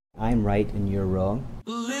I'm right and you're wrong.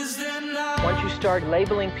 Once you start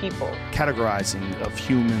labeling people, categorizing of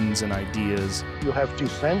humans and ideas, you have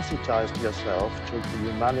desensitized yourself to the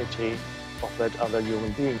humanity of that other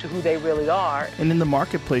human being, to who they really are. and in the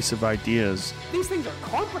marketplace of ideas, These things are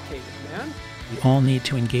complicated, man. We all need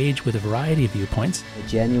to engage with a variety of viewpoints. A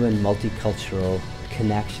genuine multicultural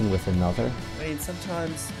connection with another. I mean,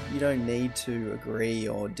 sometimes you don't need to agree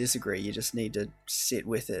or disagree. You just need to sit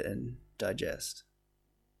with it and digest.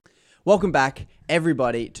 Welcome back,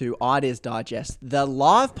 everybody, to Ideas Digest, the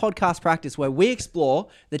live podcast practice where we explore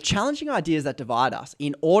the challenging ideas that divide us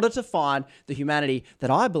in order to find the humanity that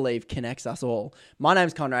I believe connects us all. My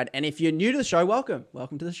name's Conrad, and if you're new to the show, welcome.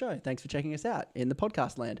 Welcome to the show. Thanks for checking us out in the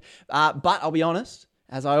podcast land. But I'll be honest,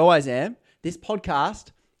 as I always am, this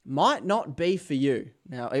podcast might not be for you.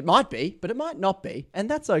 Now, it might be, but it might not be, and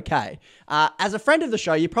that's okay. As a friend of the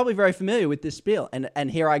show, you're probably very familiar with this spiel, and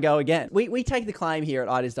here I go again. We take the claim here at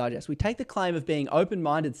Ideas Digest. We take the claim of being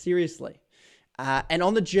open-minded seriously. And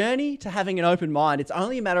on the journey to having an open mind, it's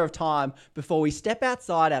only a matter of time before we step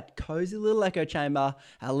outside our cozy little echo chamber,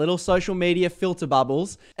 our little social media filter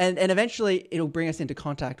bubbles, and eventually it'll bring us into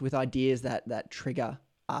contact with ideas that trigger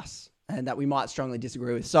us and that we might strongly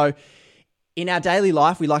disagree with. So, in our daily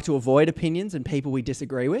life, we like to avoid opinions and people we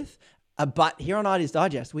disagree with. But here on Ideas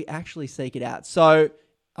Digest, we actually seek it out. So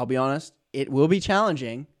I'll be honest, it will be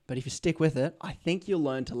challenging, but if you stick with it, I think you'll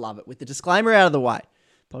learn to love it. With the disclaimer out of the way,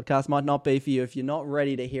 podcast might not be for you if you're not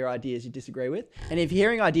ready to hear ideas you disagree with. And if you're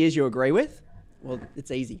hearing ideas you agree with, well,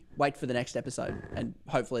 it's easy. Wait for the next episode, and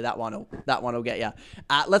hopefully that one will get you.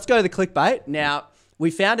 Let's go to the clickbait. Now,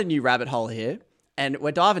 we found a new rabbit hole here, and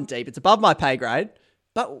we're diving deep. It's above my pay grade.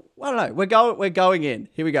 But I don't know. We're going in.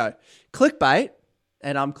 Here we go. Clickbait,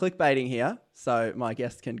 and I'm clickbaiting here, so my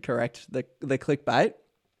guest can correct the clickbait.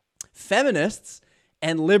 Feminists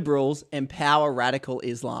and liberals empower radical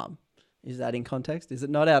Islam. Is that in context? Is it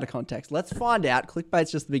not out of context? Let's find out.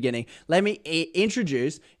 Clickbait's just the beginning. Let me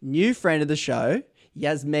introduce new friend of the show,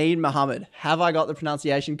 Yasmin Mohammed. Have I got the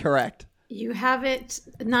pronunciation correct? You have it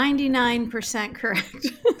 99% correct.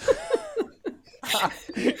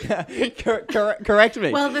 Correct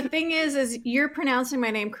me. Well, the thing is you're pronouncing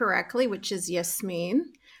my name correctly, which is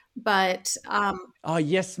Yasmin. But oh,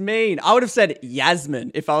 Yasmin. I would have said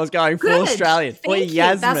Yasmin if I was going full Australian. Thank you.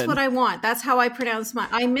 Yasmin. That's what I want. That's how I pronounce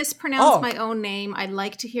I mispronounce my own name. I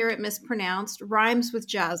like to hear it mispronounced. Rhymes with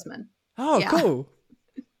Jasmine. Oh, yeah. Cool.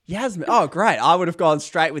 Yasmin. Oh, great. I would have gone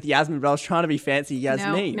straight with Yasmin, but I was trying to be fancy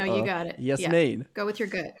Yasmin. No, you got it. Yasmin. Yeah. Go with your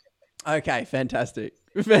gut. Okay, fantastic.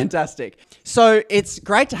 Fantastic. So it's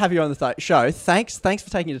great to have you on the show. Thanks for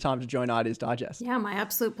taking the time to join Ideas Digest. Yeah, my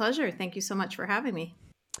absolute pleasure. Thank you so much for having me.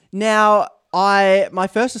 Now, my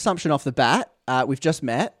first assumption off the bat, we've just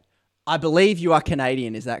met. I believe you are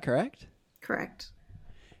Canadian. Is that correct? Correct.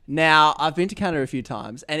 Now, I've been to Canada a few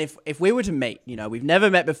times, and if we were to meet, we've never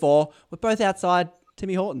met before. We're both outside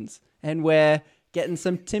Timmy Hortons, and we're getting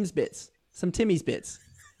some Timmy's bits, and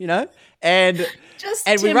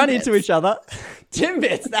we run into each other.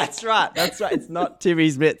 Timbits, that's right. It's not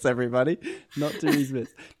Timmy's bits, everybody. Not Timmy's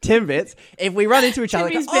bits. Timbits. If we run into each other,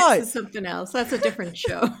 Timmy's bits is something else. That's a different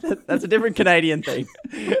show. That's a different Canadian thing.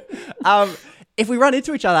 If we run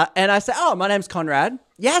into each other and I say, "Oh, my name's Conrad,"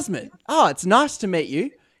 Yasmin. "Oh, it's nice to meet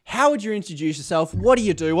you. How would you introduce yourself? What do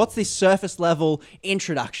you do? What's this surface level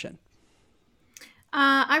introduction?"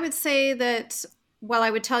 I would say that. Well,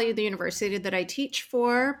 I would tell you the university that I teach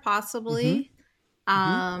for, possibly,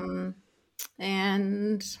 and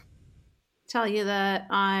tell you that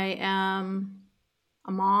I am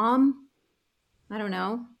a mom. I don't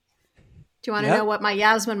know. Do you want to know what my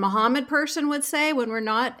Yasmin Mohammed person would say when we're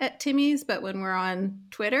not at Timmy's, but when we're on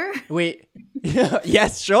Twitter?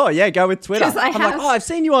 Yes, sure. Yeah, go with Twitter. I've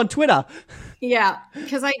seen you on Twitter. Yeah,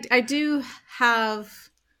 because I do have,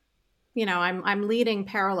 I'm leading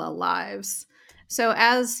parallel lives. So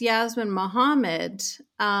as Yasmin Mohammed,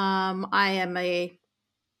 I am a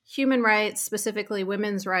human rights, specifically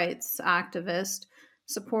women's rights activist,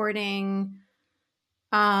 supporting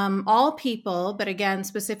all people, but again,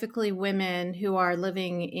 specifically women who are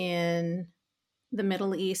living in the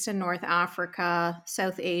Middle East and North Africa,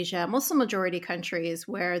 South Asia, Muslim majority countries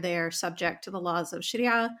where they are subject to the laws of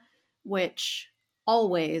Sharia, which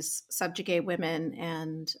always subjugate women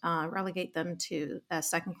and relegate them to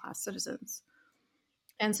second-class citizens.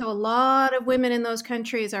 And so a lot of women in those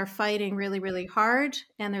countries are fighting really, really hard,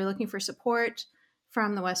 and they're looking for support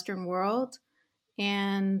from the Western world.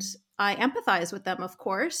 And I empathize with them, of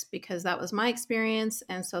course, because that was my experience.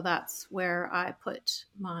 And so that's where I put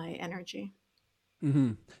my energy.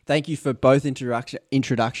 Mm-hmm. Thank you for both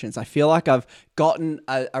introductions. I feel like I've gotten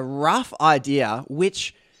a rough idea,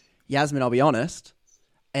 which, Yasmin, I'll be honest,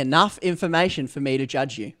 enough information for me to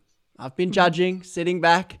judge you. I've been judging, sitting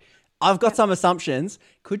back. I've got some assumptions.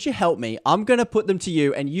 Could you help me? I'm going to put them to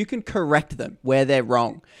you and you can correct them where they're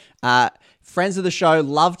wrong. Friends of the show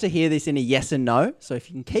love to hear this in a yes and no. So if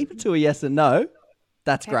you can keep it to a yes and no,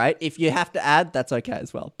 that's great. If you have to add, that's okay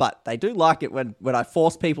as well. But they do like it when I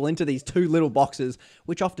force people into these two little boxes,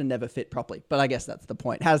 which often never fit properly. But I guess that's the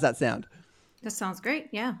point. How does that sound? That sounds great.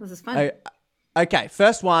 Yeah, this is fun. Okay,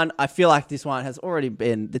 first one. I feel like this one has already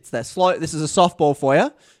been. It's that slow. This is a softball for you.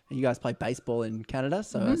 You guys play baseball in Canada,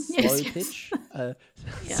 so a slow pitch,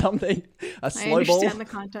 something, a slow ball. I understand the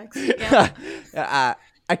context. Yeah.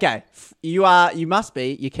 Okay, you must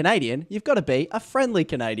be. You're Canadian. You've got to be a friendly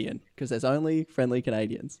Canadian because there's only friendly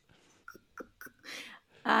Canadians.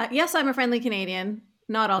 Yes, I'm a friendly Canadian.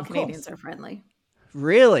 Not all Canadians are friendly.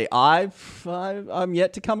 Really, I'm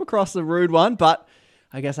yet to come across a rude one, but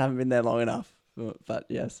I guess I haven't been there long enough. But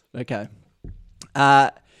yes, okay.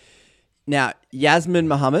 Now, Yasmin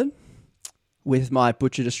Mohammed, with my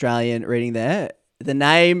butchered Australian reading there, the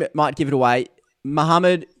name might give it away.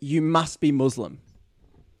 Mohammed, you must be Muslim.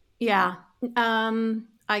 Yeah.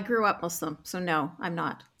 I grew up Muslim, so no, I'm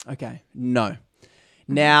not. Okay, no.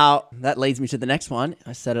 Now, that leads me to the next one.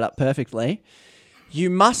 I set it up perfectly. You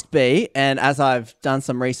must be, and as I've done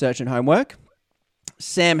some research and homework,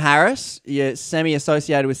 Sam Harris, you're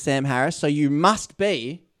semi-associated with Sam Harris, so you must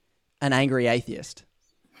be an angry atheist.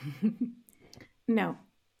 No.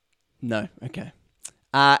 No, okay.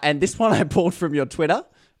 And this one I pulled from your Twitter.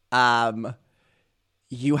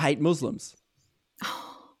 You hate Muslims.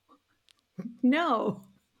 No.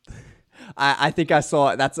 I think I saw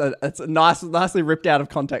it. That's nicely ripped out of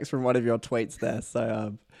context from one of your tweets there.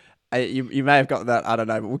 So you may have got that. I don't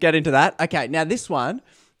know, but we'll get into that. Okay, now this one,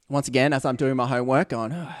 once again, as I'm doing my homework,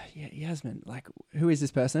 going, Yasmin, like, who is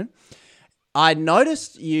this person? I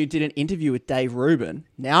noticed you did an interview with Dave Rubin.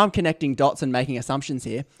 Now I'm connecting dots and making assumptions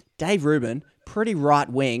here. Dave Rubin, pretty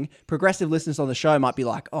right-wing. Progressive listeners on the show might be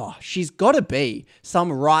like, oh, she's got to be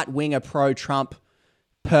some right-winger pro-Trump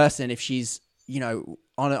person if she's,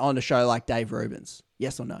 on a show like Dave Rubin's.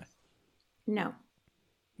 Yes or no? No.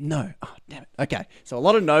 No. Oh, damn it. Okay. So a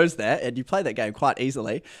lot of no's there, and you play that game quite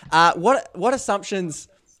easily. What assumptions,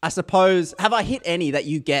 I suppose, have I hit any that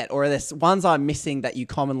you get, or are there ones I'm missing that you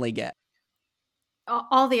commonly get?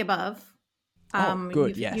 All the above.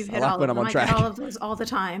 Good. Yes. You've I hit like all when of I'm them. on track. I get all of those all the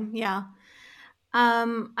time. Yeah.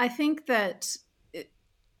 I think that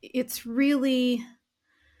it's really,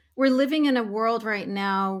 we're living in a world right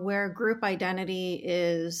now where group identity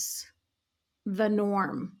is the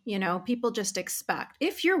norm. People just expect.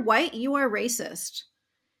 If you're white, you are racist.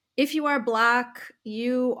 If you are Black,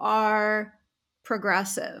 you are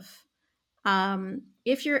progressive.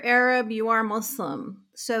 If you're Arab, you are Muslim.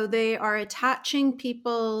 So they are attaching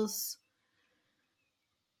people's,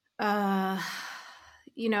 their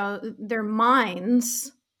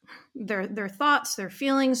minds, their thoughts, their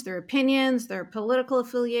feelings, their opinions, their political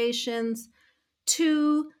affiliations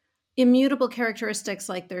to immutable characteristics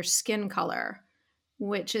like their skin color,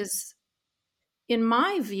 which is, in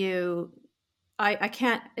my view, I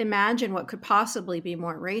can't imagine what could possibly be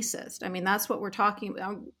more racist. I mean, that's what we're talking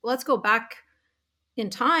about. Let's go back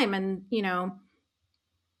in time and,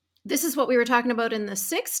 this is what we were talking about in the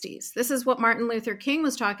 60s. This is what Martin Luther King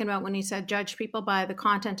was talking about when he said, judge people by the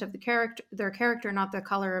content of their character, not the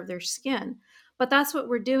color of their skin. But that's what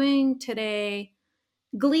we're doing today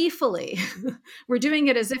gleefully. We're doing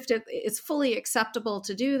it as if it's fully acceptable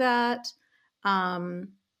to do that.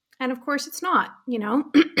 And of course it's not,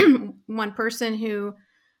 one person who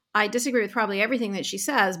I disagree with probably everything that she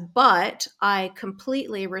says, but I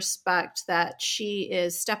completely respect that she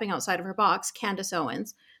is stepping outside of her box, Candace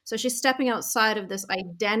Owens. So she's stepping outside of this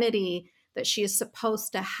identity that she is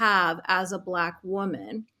supposed to have as a Black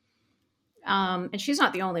woman. And she's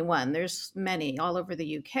not the only one. There's many all over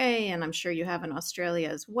the UK, and I'm sure you have in Australia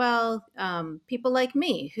as well. People like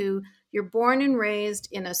me, who you're born and raised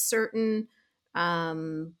in a certain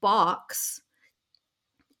box,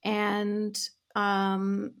 and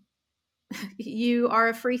you are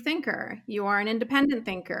a free thinker. You are an independent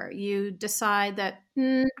thinker. You decide that,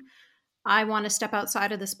 I want to step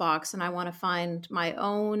outside of this box and I want to find my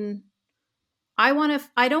own. I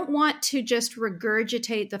don't want to just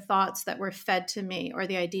regurgitate the thoughts that were fed to me or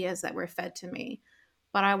the ideas that were fed to me,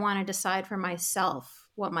 but I want to decide for myself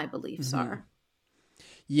what my beliefs are.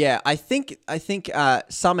 Yeah, I think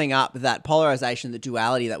summing up that polarization, the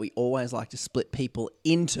duality that we always like to split people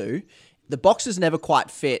into, the boxes never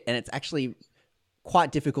quite fit, and it's actually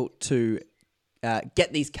quite difficult to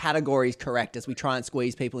get these categories correct as we try and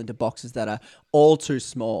squeeze people into boxes that are all too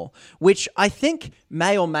small, which I think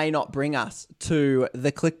may or may not bring us to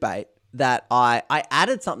the clickbait that I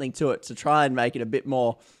added something to it to try and make it a bit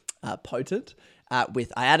more potent. I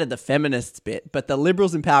added the feminists bit, but the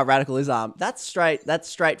liberals empower radical Islam, that's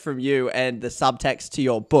straight from you and the subtext to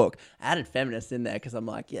your book. I added feminists in there because I'm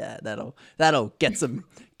like, yeah, that'll get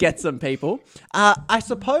some people. I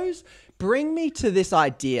suppose bring me to this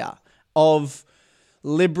idea of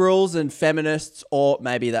liberals and feminists, or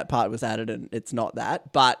maybe that part was added and it's not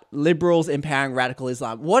that, but liberals empowering radical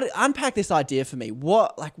Islam. Unpack this idea for me.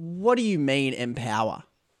 What do you mean empower?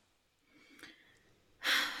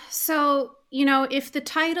 So, if the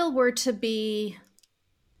title were to be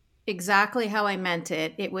exactly how I meant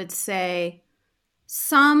it, it would say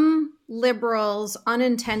some liberals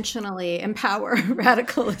unintentionally empower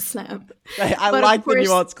radical Islam. I like the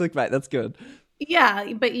nuanced clickbait. That's good.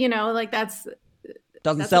 Yeah, but that's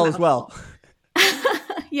doesn't sell as well.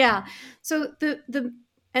 Yeah. So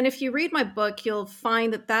and if you read my book, you'll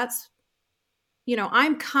find that's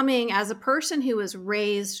I'm coming as a person who was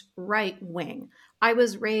raised right wing. I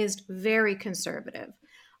was raised very conservative.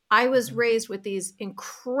 I was raised with these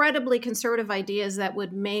incredibly conservative ideas that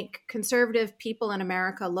would make conservative people in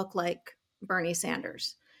America look like Bernie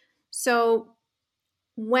Sanders. So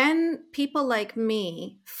when people like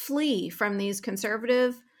me flee from these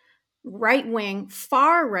conservative, right-wing,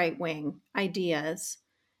 far right-wing ideas,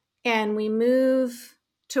 and we move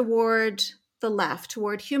toward the left,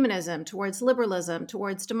 toward humanism, towards liberalism,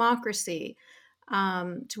 towards democracy,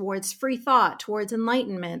 towards free thought, towards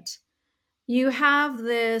enlightenment, you have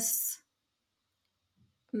this,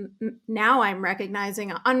 now I'm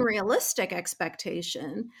recognizing, an unrealistic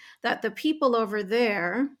expectation that the people over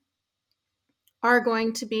there are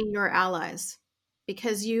going to be your allies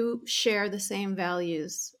because you share the same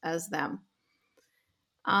values as them.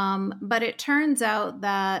 But it turns out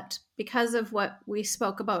that because of what we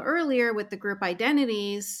spoke about earlier with the group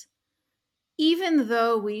identities, even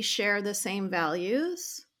though we share the same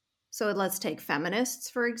values, so let's take feminists,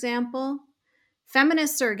 for example.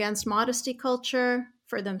 Feminists are against modesty culture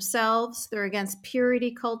for themselves. They're against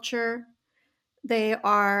purity culture. They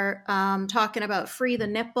are talking about free the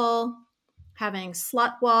nipple, having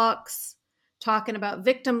slut walks, talking about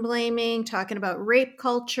victim blaming, talking about rape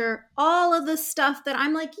culture, all of the stuff that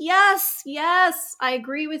I'm like, yes, I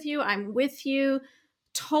agree with you. I'm with you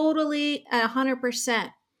totally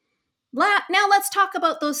 100%. Now let's talk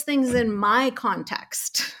about those things in my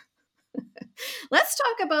context. Let's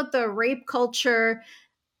talk about the rape culture.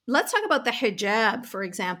 Let's talk about the hijab, for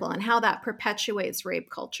example, and how that perpetuates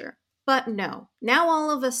rape culture. But no, now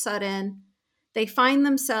all of a sudden they find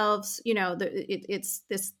themselves, it's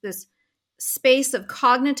this space of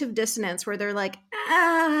cognitive dissonance where they're like,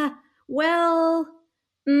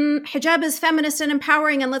 hijab is feminist and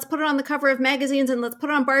empowering, and let's put it on the cover of magazines, and let's put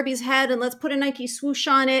it on Barbie's head, and let's put a Nike swoosh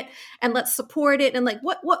on it, and let's support it. And like,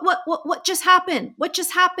 what just happened? What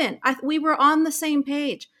just happened? We were on the same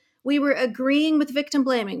page. We were agreeing with victim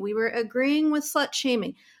blaming. We were agreeing with slut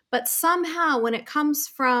shaming. But somehow when it comes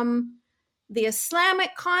from the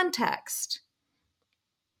Islamic context,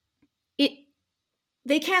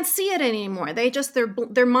 they can't see it anymore. They just,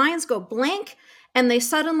 their minds go blank, and they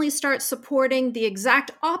suddenly start supporting the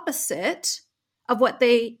exact opposite of what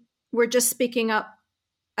they were just speaking up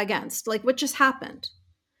against. Like, what just happened?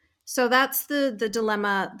 So that's the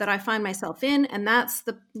dilemma that I find myself in. And that's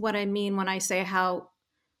what I mean when I say how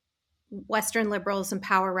Western liberals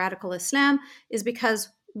empower radical Islam, is because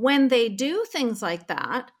when they do things like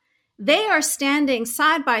that, they are standing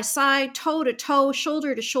side by side, toe to toe,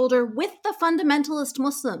 shoulder to shoulder with the fundamentalist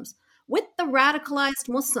Muslims, with the radicalized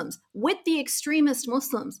Muslims, with the extremist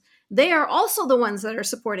Muslims. They are also the ones that are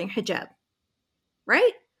supporting hijab,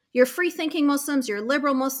 right? Your free-thinking Muslims, your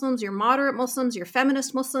liberal Muslims, your moderate Muslims, your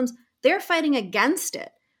feminist Muslims, they're fighting against it.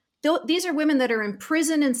 These are women that are in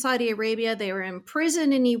prison in Saudi Arabia. They are in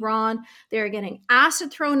prison in Iran. They are getting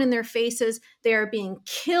acid thrown in their faces. They are being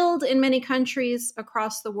killed in many countries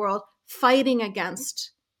across the world, fighting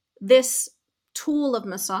against this tool of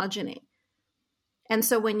misogyny. And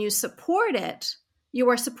so when you support it, you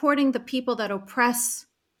are supporting the people that oppress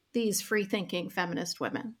these free-thinking feminist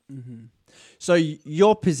women. Mm-hmm. So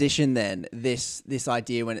your position then, this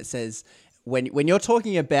idea when it says, when you're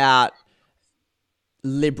talking about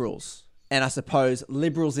liberals, and I suppose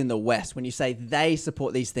liberals in the West, when you say they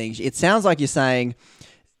support these things, it sounds like you're saying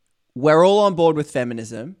we're all on board with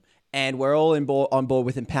feminism and we're all on board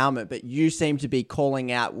with empowerment, but you seem to be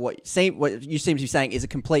calling out what you seem to be saying is a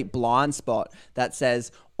complete blind spot that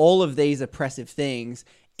says all of these oppressive things,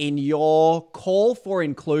 in your call for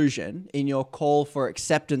inclusion, in your call for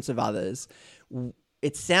acceptance of others,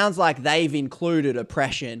 it sounds like they've included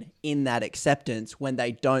oppression in that acceptance when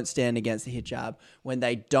they don't stand against the hijab, when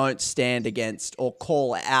they don't stand against or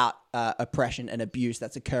call out oppression and abuse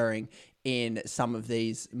that's occurring in some of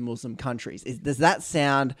these Muslim countries. Does that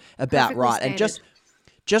sound about Perfectly right? stated. And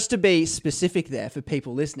just to be specific there for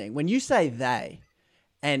people listening, when you say they,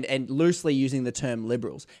 and loosely using the term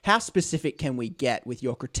liberals, how specific can we get with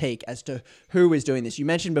your critique as to who is doing this? You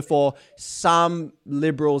mentioned before some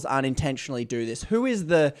liberals unintentionally do this. Who is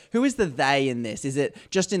the they in this? Is it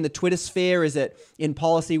just in the Twitter sphere? Is it in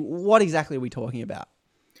policy? What exactly are we talking about?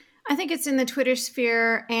 I think it's in the Twitter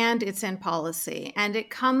sphere and it's in policy. And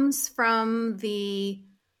it comes from the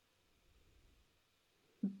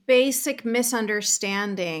basic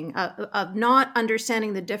misunderstanding of not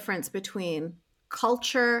understanding the difference between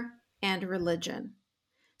culture and religion.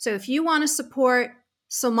 So if you want to support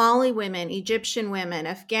Somali women, Egyptian women,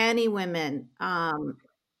 Afghani women,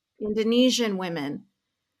 Indonesian women,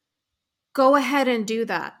 go ahead and do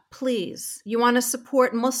that, please. You want to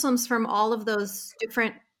support Muslims from all of those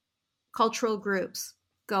different cultural groups,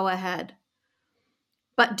 go ahead.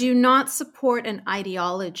 But do not support an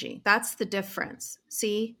ideology. That's the difference.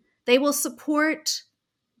 See, they will support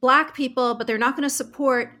Black people, but they're not going to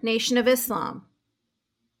support Nation of Islam.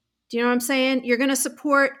 Do you know what I'm saying? You're going to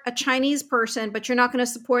support a Chinese person, but you're not going to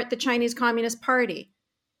support the Chinese Communist Party.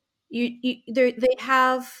 They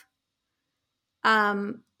have,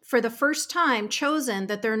 for the first time, chosen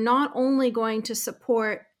that they're not only going to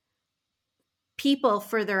support people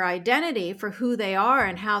for their identity, for who they are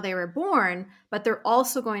and how they were born, but they're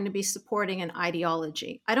also going to be supporting an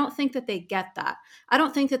ideology. I don't think that they get that. I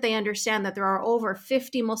don't think that they understand that there are over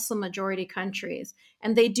 50 Muslim majority countries,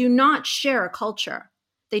 and they do not share a culture.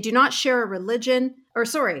 They do not share a religion,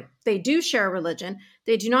 they do share a religion.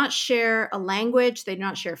 They do not share a language. They do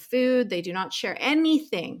not share food. They do not share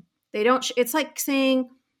anything. It's like saying,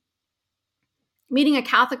 meeting a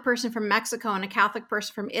Catholic person from Mexico and a Catholic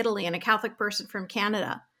person from Italy and a Catholic person from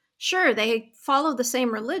Canada. Sure, they follow the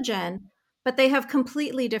same religion, but they have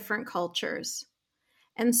completely different cultures.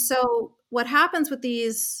 And so what happens with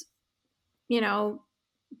these,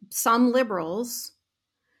 some liberals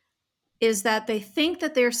is that they think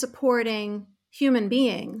that they're supporting human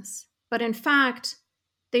beings, but in fact,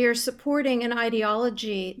 they are supporting an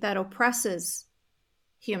ideology that oppresses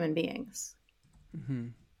human beings. Mm-hmm.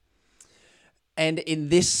 And in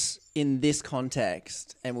this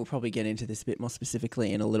context, and we'll probably get into this a bit more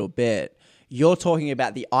specifically in a little bit, you're talking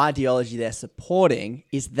about the ideology they're supporting.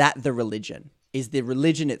 Is that the religion? Is the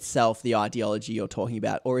religion itself the ideology you're talking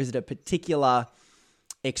about? Or is it a particular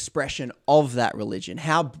expression of that religion?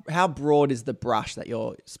 How broad is the brush that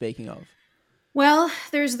you're speaking of? Well,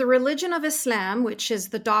 there's the religion of Islam, which is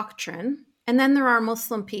the doctrine, and then there are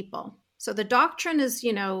Muslim people. So the doctrine is,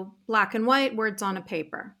 black and white, words on a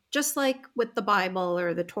paper, just like with the Bible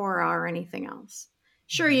or the Torah or anything else.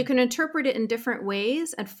 Sure, you can interpret it in different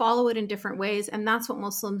ways and follow it in different ways, and that's what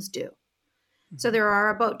Muslims do. So there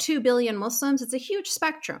are about 2 billion Muslims. It's a huge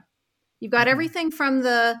spectrum. You've got everything from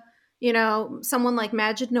the, someone like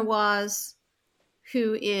Majid Nawaz,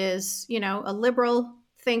 who is, a liberal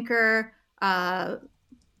thinker.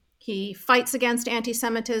 He fights against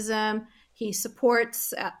anti-Semitism. He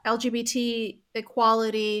supports LGBT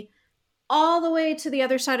equality, all the way to the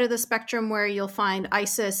other side of the spectrum where you'll find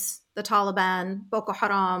ISIS, the Taliban, Boko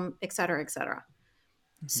Haram, et cetera, et cetera.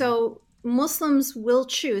 Mm-hmm. So Muslims will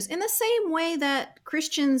choose, in the same way that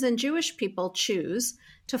Christians and Jewish people choose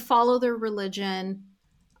to follow their religion.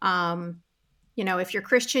 If you're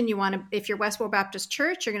Christian, if you're Westboro Baptist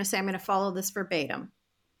Church, you're going to say, I'm going to follow this verbatim.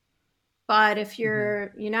 But if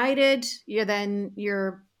you're United, you're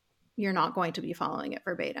not going to be following it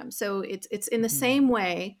verbatim. So it's in the same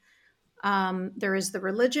way. There is the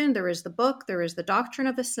religion, there is the book, there is the doctrine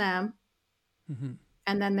of Islam,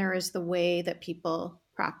 and then there is the way that people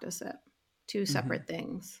practice it. Two separate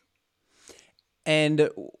things. And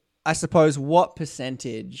I suppose what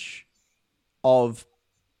percentage of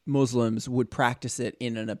Muslims would practice it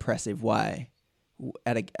in an oppressive way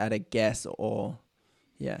at a guess or,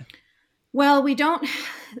 yeah? Well, the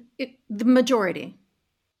majority.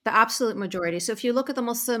 The absolute majority. So if you look at the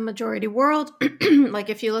Muslim majority world, like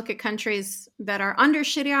if you look at countries that are under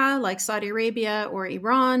Sharia, like Saudi Arabia or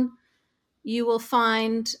Iran, you will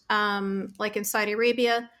find, like in Saudi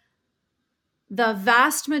Arabia, the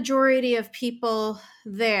vast majority of people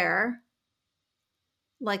there,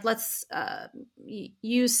 like let's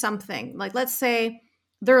use something. Like let's say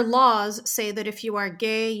their laws say that if you are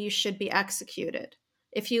gay, you should be executed.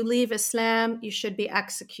 If you leave Islam, you should be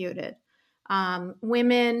executed.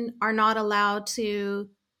 Women are not allowed to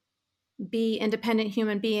be independent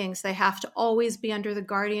human beings. They have to always be under the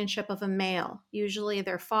guardianship of a male, usually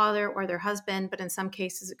their father or their husband, but in some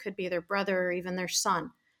cases it could be their brother or even their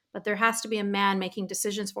son. But there has to be a man making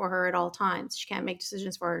decisions for her at all times. She can't make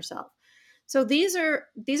decisions for herself. So these are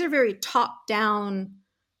very top-down,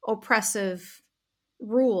 oppressive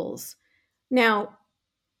rules. Now,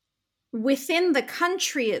 within the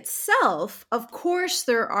country itself, of course,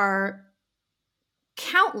 there are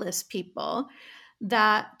countless people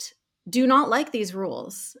that do not like these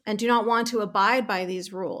rules and do not want to abide by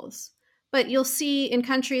these rules. But you'll see in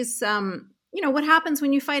countries, what happens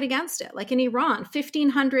when you fight against it. Like in Iran,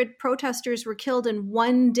 1,500 protesters were killed in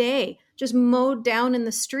one day, just mowed down in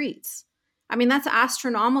the streets. I mean, that's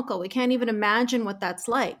astronomical. We can't even imagine what that's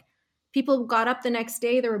like. People got up the next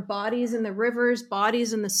day. There were bodies in the rivers,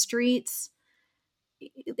 bodies in the streets.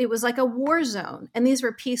 It was like a war zone. And these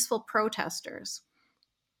were peaceful protesters.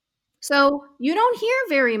 So you don't hear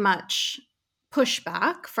very much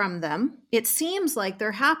pushback from them. It seems like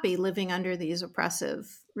they're happy living under these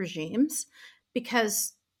oppressive regimes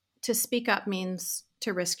because to speak up means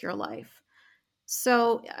to risk your life.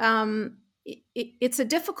 So it's a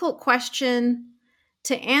difficult question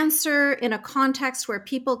to answer in a context where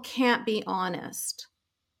people can't be honest.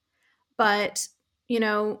 But,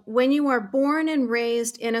 when you are born and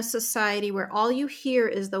raised in a society where all you hear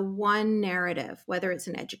is the one narrative, whether it's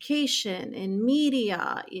in education, in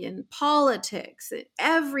media, in politics,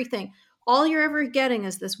 everything, all you're ever getting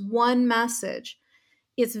is this one message.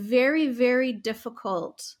 It's very, very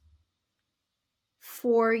difficult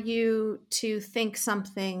for you to think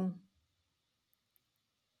something,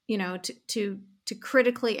 to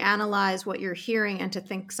critically analyze what you're hearing and to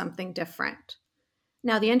think something different.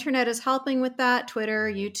 Now, the internet is helping with that.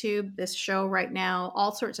 Twitter, YouTube, this show right now,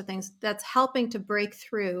 all sorts of things that's helping to break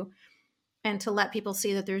through and to let people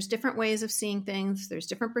see that there's different ways of seeing things. There's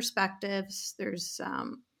different perspectives. There's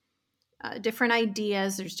different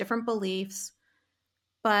ideas. There's different beliefs.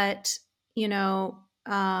 But,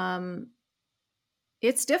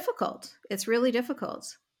 it's difficult. It's really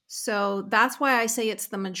difficult. So that's why I say it's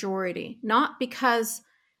the majority, not because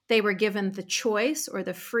they were given the choice or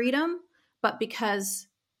the freedom, but because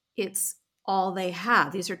it's all they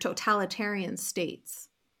have. These are totalitarian states.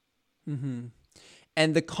 Mm-hmm.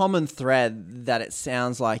 And the common thread that it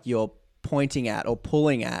sounds like you're pointing at or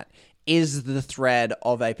pulling at is the thread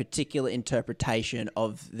of a particular interpretation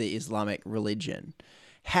of the Islamic religion.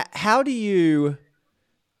 How do you,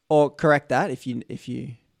 or correct that if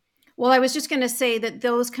you... Well, I was just going to say that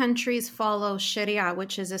those countries follow Sharia,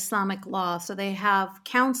 which is Islamic law. So they have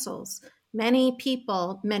councils, many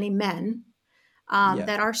people, many men,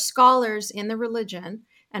 that are scholars in the religion.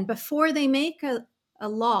 And before they make a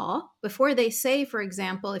law, before they say, for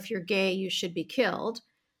example, if you're gay, you should be killed,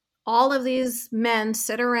 all of these men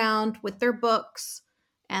sit around with their books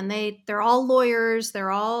and they're all lawyers.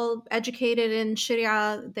 They're all educated in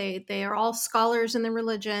Sharia. They are all scholars in the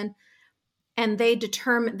religion. And they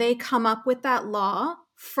come up with that law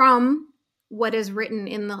from what is written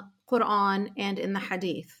in the Quran and in the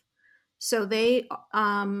Hadith. So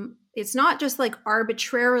it's not just like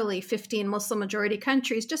arbitrarily 15 Muslim majority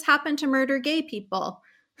countries just happen to murder gay people.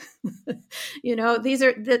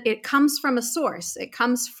 It comes from a source. It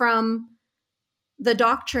comes from the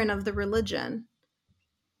doctrine of the religion.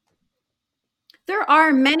 There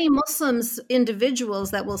are many Muslims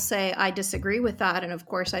individuals that will say, I disagree with that. And of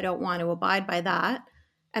course, I don't want to abide by that.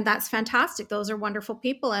 And that's fantastic. Those are wonderful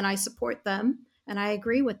people and I support them and I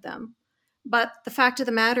agree with them. But the fact of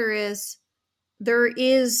the matter is,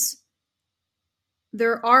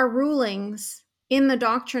 there are rulings in the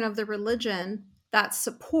doctrine of the religion that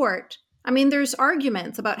support. I mean, there's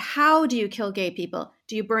arguments about how do you kill gay people?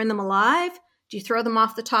 Do you burn them alive? Do you throw them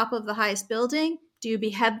off the top of the highest building? Do you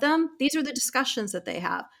behead them? These are the discussions that they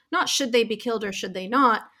have. Not should they be killed or should they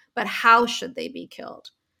not, but how should they be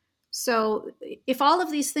killed? So if all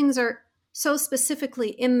of these things are so specifically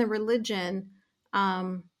in the religion,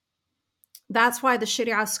 that's why the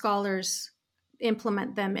Sharia scholars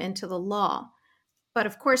implement them into the law. But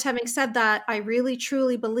of course, having said that, I really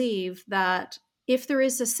truly believe that if there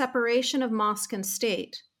is a separation of mosque and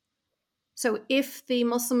state, so if the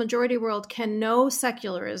Muslim majority world can know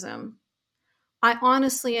secularism, I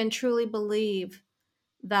honestly and truly believe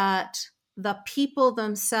that the people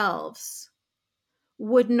themselves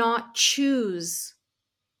would not choose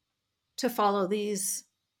to follow these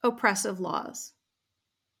oppressive laws.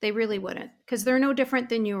 They really wouldn't, because they're no different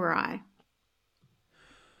than you or I.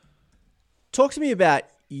 Talk to me about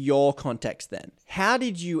your context then. How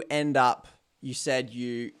did you end up, you said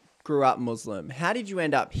you grew up Muslim. How did you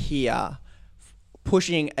end up here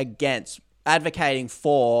pushing against, advocating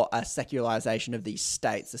for a secularization of these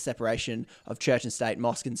states, the separation of church and state,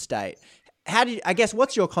 mosque and state. I guess,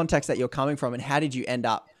 what's your context that you're coming from, and how did you end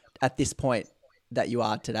up at this point that you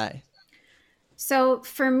are today? So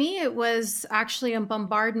for me, it was actually a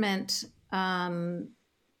bombardment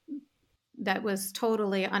that was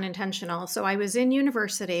totally unintentional. So I was in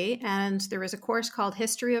university, and there was a course called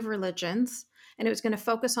History of Religions, and it was going to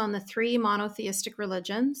focus on the 3 monotheistic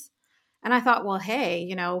religions. And I thought, well,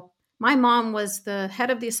 hey, my mom was the head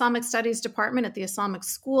of the Islamic Studies department at the Islamic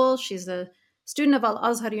school. She's a student of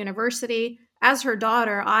Al-Azhar University. As her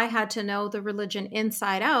daughter, I had to know the religion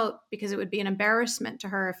inside out because it would be an embarrassment to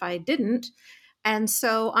her if I didn't. And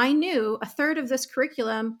so I knew a third of this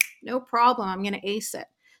curriculum, no problem, I'm going to ace it.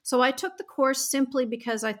 So I took the course simply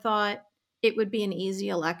because I thought it would be an easy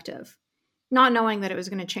elective, not knowing that it was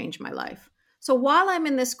going to change my life. So while I'm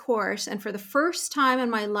in this course, and for the first time in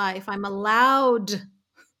my life, I'm allowed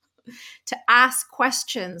to ask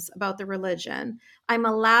questions about the religion, I'm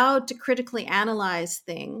allowed to critically analyze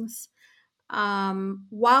things.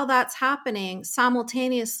 While that's happening,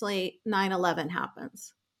 simultaneously, 9/11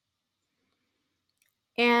 happens.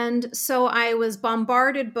 And so I was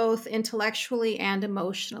bombarded both intellectually and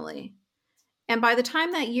emotionally. And by the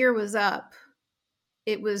time that year was up,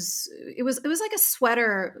 it was like a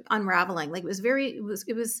sweater unraveling. Like it was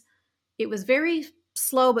very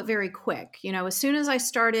slow but very quick. As soon as I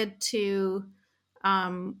started to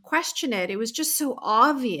question it, it was just so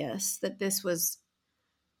obvious that this was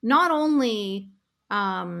not only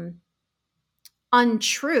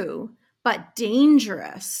untrue but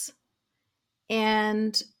dangerous.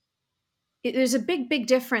 And there's a big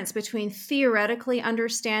difference between theoretically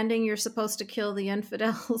understanding you're supposed to kill the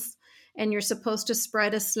infidels and you're supposed to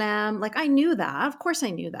spread Islam. Like, I knew that. Of course I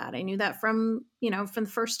knew that. I knew that from the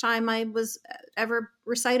first time I was ever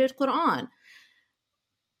recited Quran.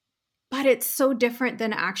 But it's so different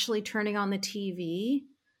than actually turning on the TV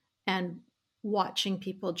and watching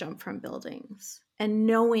people jump from buildings and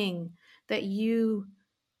knowing that you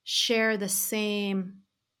share the same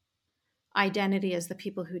identity as the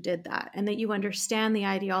people who did that, and that you understand the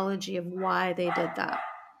ideology of why they did that.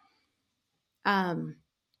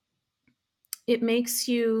 It makes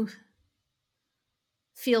you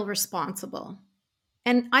feel responsible.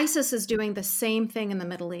 And ISIS is doing the same thing in the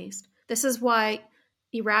Middle East. This is why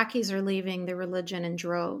Iraqis are leaving the religion in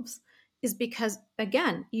droves, is because,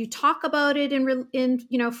 again, you talk about it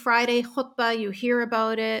in Friday khutbah, you hear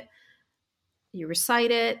about it, you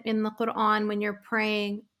recite it in the Quran when you're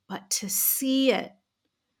praying. But to see it,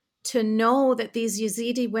 to know that these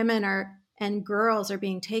Yazidi women and girls are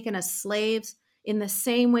being taken as slaves in the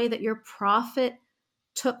same way that your prophet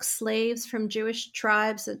took slaves from Jewish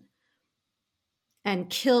tribes and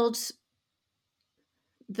killed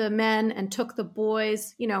the men and took the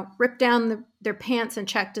boys, ripped down their pants and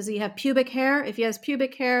checked, does he have pubic hair? If he has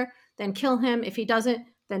pubic hair, then kill him. If he doesn't,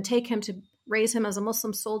 then take him to raise him as a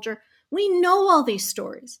Muslim soldier. We know all these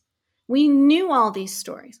stories. We knew all these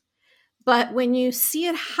stories. But when you see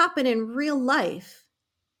it happen in real life,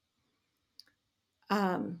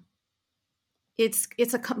 you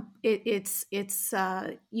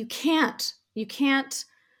can't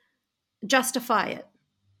justify it.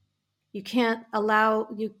 You can't allow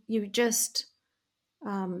you just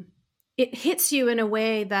it hits you in a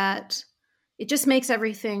way that it just makes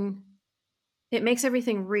everything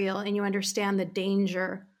real, and you understand the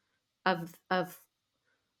danger of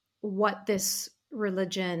what this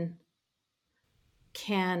religion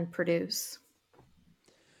can produce.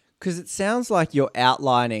 Because it sounds like you're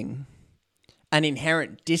outlining an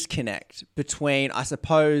inherent disconnect between, I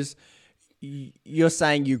suppose, you're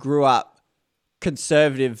saying you grew up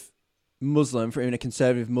conservative Muslim, in a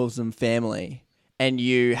conservative Muslim family, and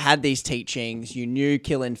you had these teachings, you knew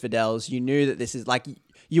kill infidels, you knew that this is like,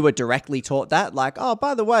 you were directly taught that, like, oh,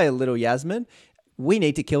 by the way, little Yasmin, we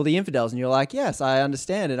need to kill the infidels. And you're like, yes, I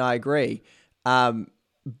understand and I agree.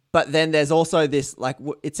 But then there's also this, like,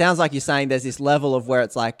 it sounds like you're saying there's this level of where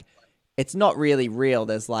it's like, it's not really real.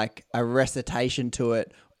 There's like a recitation to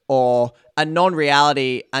it or a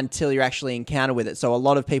non-reality until you're actually encountered with it. So a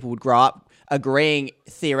lot of people would grow up agreeing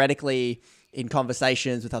theoretically in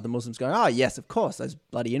conversations with other Muslims going, oh, yes, of course, those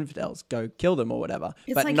bloody infidels, go kill them or whatever.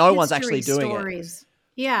 It's but like no one's actually doing stories. It.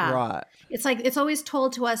 Yeah. Right. It's like, it's always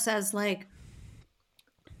told to us as like,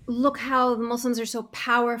 look how the Muslims are so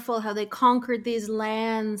powerful, how they conquered these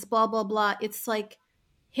lands, blah, blah, blah. It's like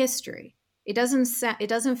history. It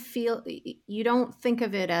doesn't feel, you don't think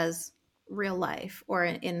of it as real life or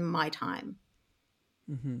in my time.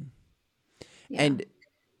 Mm-hmm. Yeah. And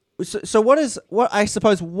so what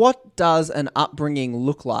does an upbringing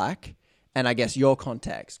look like? and I guess your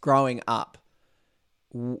context growing up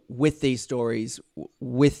with these stories,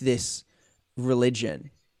 with this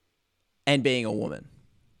religion, and being a woman?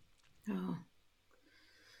 Oh.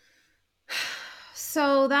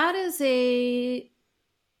 So that is a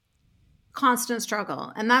constant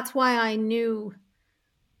struggle. And that's why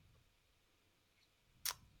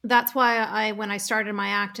when I started my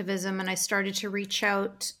activism and I started to reach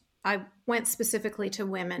out, I went specifically to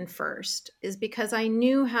women first, is because I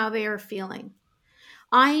knew how they are feeling.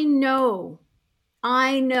 I know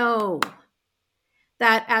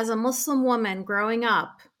that as a Muslim woman growing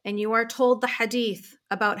up, and you are told the hadith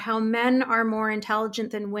about how men are more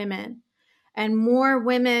intelligent than women, and more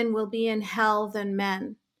women will be in hell than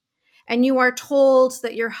men, and you are told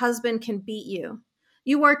that your husband can beat you.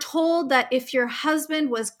 You are told that if your husband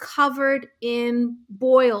was covered in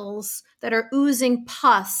boils that are oozing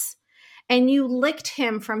pus and you licked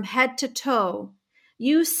him from head to toe,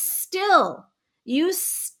 you are still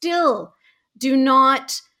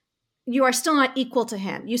not equal to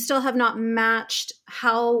him. You still have not matched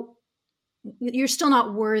you're still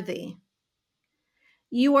not worthy.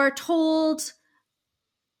 You are told,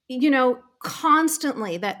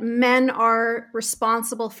 constantly that men are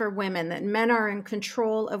responsible for women, that men are in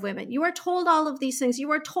control of women. You are told all of these things.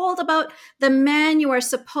 You are told about the man you are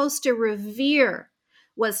supposed to revere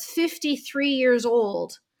was 53 years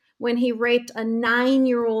old when he raped a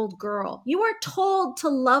 9-year-old girl. You are told to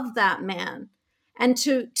love that man and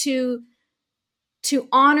to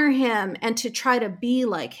honor him and to try to be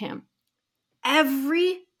like him.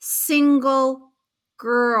 Every single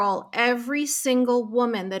girl, every single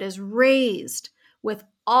woman that is raised with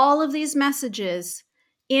all of these messages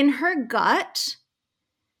in her gut,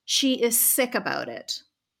 she is sick about it.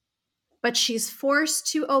 But she's forced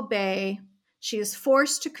to obey. She is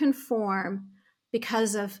forced to conform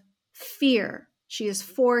because of fear. She is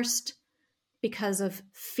forced because of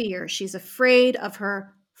fear. She's afraid of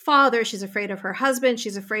her father. She's afraid of her husband.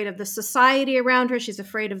 She's afraid of the society around her. She's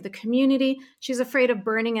afraid of the community. She's afraid of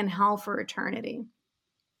burning in hell for eternity.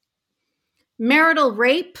 Marital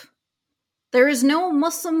rape. There is no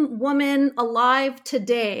Muslim woman alive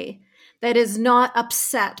today that is not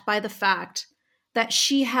upset by the fact that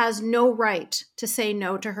she has no right to say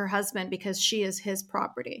no to her husband because she is his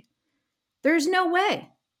property. There's no way.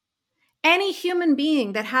 Any human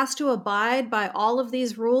being that has to abide by all of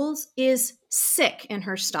these rules is sick in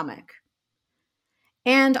her stomach.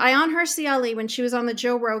 And Ayaan Hirsi Ali, when she was on the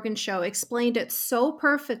Joe Rogan show, explained it so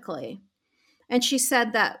perfectly. And she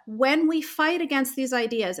said that when we fight against these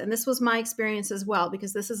ideas, and this was my experience as well,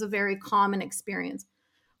 because this is a very common experience,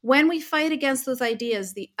 when we fight against those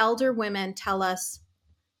ideas, the elder women tell us,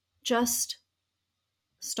 just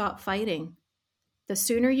stop fighting. The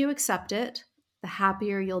sooner you accept it, the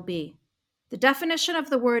happier you'll be. The definition of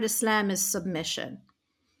the word Islam is submission.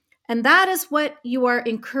 And that is what you are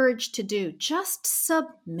encouraged to do. Just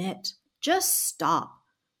submit. Just stop.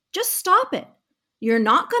 Just stop it. You're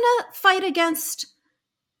not going to fight against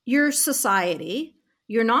your society.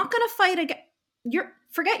 You're not going to fight against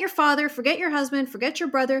forget your father, forget your husband, forget your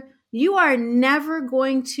brother. You are never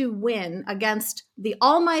going to win against the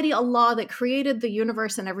Almighty Allah that created the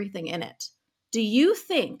universe and everything in it. Do you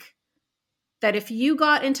think that if you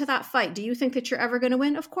got into that fight, do you think that you're ever going to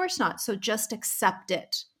win? Of course not. So just accept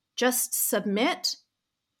it. Just submit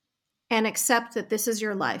and accept that this is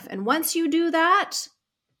your life. And once you do that,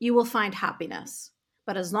 you will find happiness.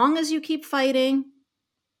 But as long as you keep fighting,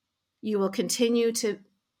 you will continue to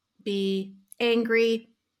be angry,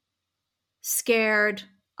 scared,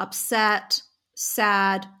 upset,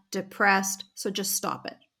 sad, depressed. So just stop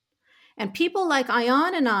it. And people like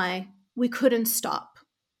Ayaan and I, we couldn't stop.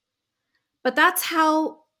 But that's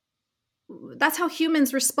how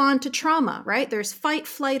humans respond to trauma, right? There's fight,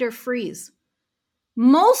 flight, or freeze.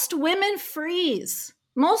 Most women freeze.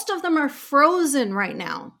 Most of them are frozen right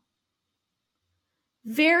now.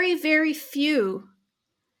 Very, very few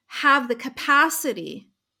have the capacity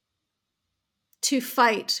to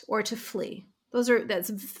fight or to flee. That's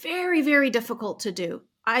very, very difficult to do.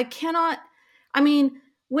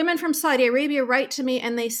 Women from Saudi Arabia write to me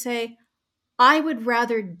and they say, I would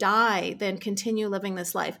rather die than continue living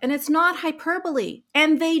this life. And it's not hyperbole.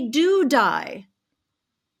 And they do die.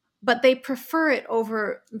 But they prefer it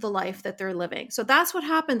over the life that they're living. So that's what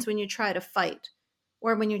happens when you try to fight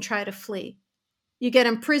or when you try to flee. You get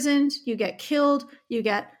imprisoned, you get killed, you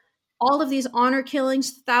get all of these honor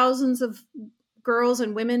killings, thousands of girls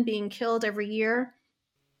and women being killed every year.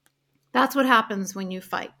 That's what happens when you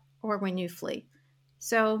fight or when you flee.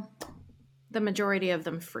 So the majority of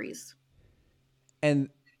them freeze. And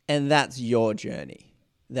that's your journey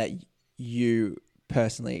that you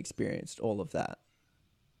personally experienced all of that.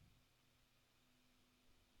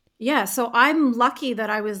 Yeah, so I'm lucky that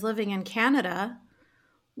I was living in Canada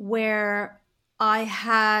where I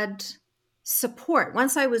had support.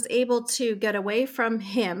 Once I was able to get away from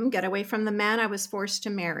him, get away from the man I was forced to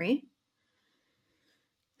marry.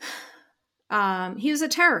 He was a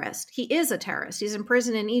terrorist. He is a terrorist. He's in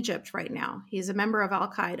prison in Egypt right now. He's a member of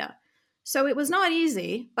Al-Qaeda. So it was not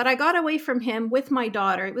easy, but I got away from him with my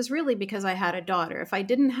daughter. It was really because I had a daughter. If I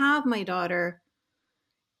didn't have my daughter,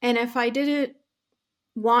 and if I didn't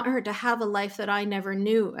want her to have a life that I never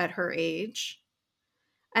knew at her age,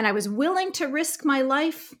 and I was willing to risk my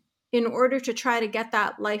life in order to try to get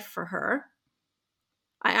that life for her,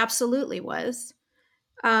 I absolutely was.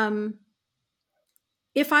 So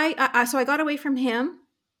I got away from him,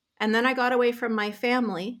 and then I got away from my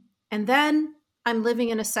family, and then I'm living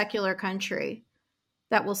in a secular country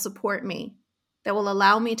that will support me, that will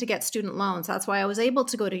allow me to get student loans. That's why I was able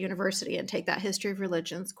to go to university and take that history of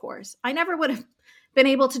religions course. I never would have been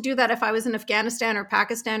able to do that if I was in Afghanistan or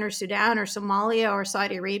Pakistan or Sudan or Somalia or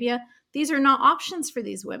Saudi Arabia. These are not options for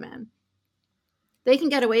these women. They can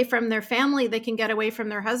get away from their family, they can get away from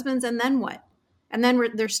their husbands, and then what? And then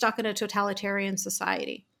they're stuck in a totalitarian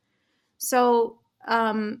society. So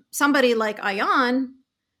somebody like Ayan,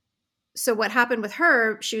 so what happened with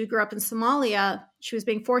her, she grew up in Somalia. She was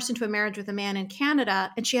being forced into a marriage with a man in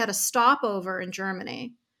Canada, and she had a stopover in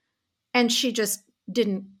Germany. And she just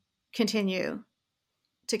didn't continue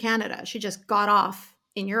to Canada. She just got off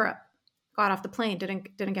in Europe, got off the plane,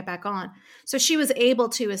 didn't get back on. So she was able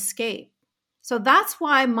to escape. So that's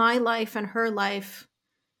why my life and her life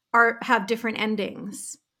have different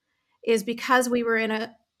endings, is because we were in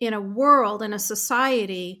a world, in a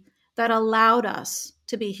society that allowed us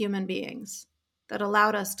to be human beings, that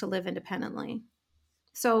allowed us to live independently.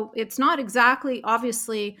 So it's not exactly,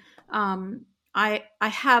 obviously, I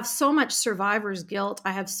have so much survivor's guilt.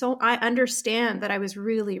 I understand that I was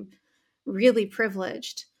really, really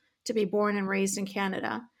privileged to be born and raised in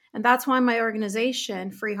Canada. And that's why my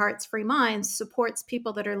organization, Free Hearts, Free Minds, supports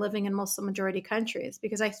people that are living in Muslim majority countries,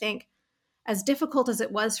 because I think as difficult as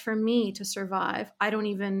it was for me to survive,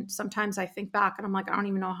 sometimes I think back and I'm like, I don't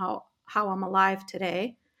even know how I'm alive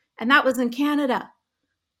today. And that was in Canada.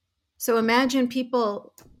 So imagine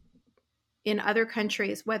people in other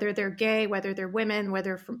countries, whether they're gay, whether they're women,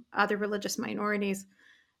 whether from other religious minorities,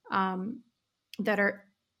 that are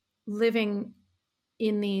living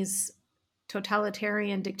in these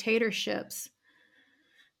totalitarian dictatorships.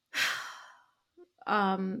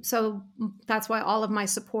 So that's why all of my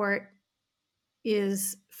support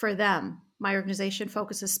is for them. My organization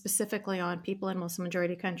focuses specifically on people in Muslim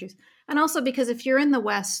majority countries. And also because if you're in the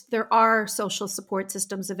West, there are social support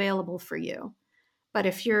systems available for you. But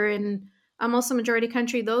if you're in a Muslim majority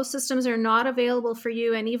country, those systems are not available for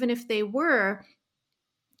you. And even if they were,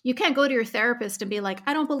 you can't go to your therapist and be like,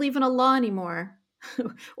 I don't believe in Allah anymore.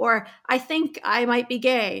 Or I think I might be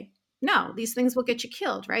gay. No, these things will get you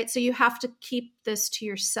killed, right? So you have to keep this to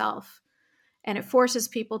yourself. And it forces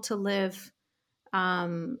people to live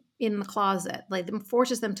in the closet, like it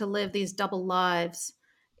forces them to live these double lives.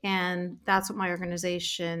 And that's what my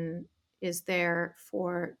organization is there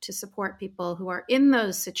for, to support people who are in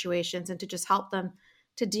those situations and to just help them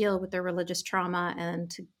to deal with their religious trauma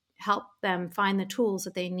and to help them find the tools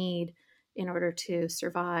that they need in order to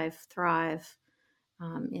survive, thrive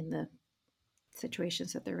in the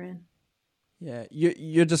situations that they're in. Yeah,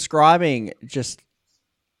 you're describing just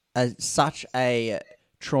such a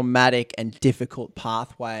traumatic and difficult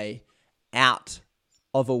pathway out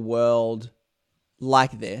of a world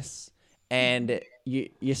like this. And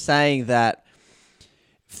you're saying that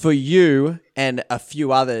for you and a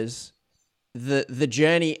few others, the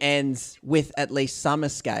journey ends with at least some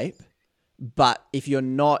escape. But if you're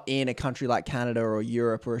not in a country like Canada or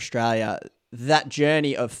Europe or Australia, that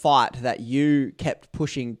journey of fight that you kept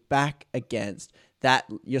pushing back against, that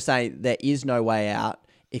you're saying there is no way out.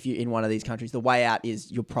 If you're in one of these countries, the way out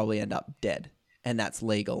is you'll probably end up dead, and that's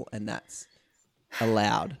legal and that's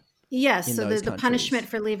allowed. Yes. So the punishment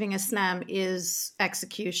for leaving Islam is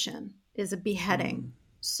execution, is a beheading.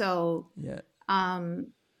 So yeah.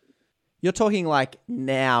 You're talking like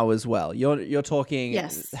now as well. You're talking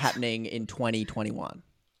happening in 2021.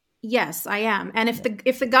 Yes, I am. And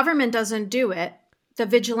if the government doesn't do it, the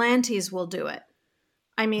vigilantes will do it.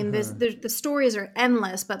 I mean, the stories are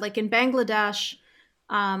endless, but like in Bangladesh,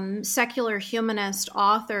 secular humanist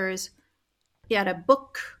authors at a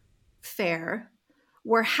book fair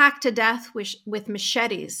were hacked to death with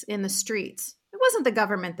machetes in the streets. It wasn't the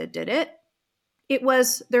government that did it. It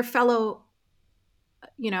was their fellow,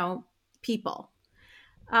 people.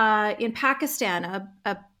 in Pakistan,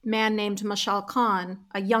 a man named Mashal Khan,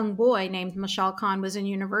 a young boy named Mashal Khan, was in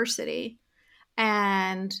university,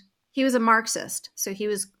 and he was a Marxist. So he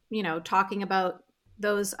was, talking about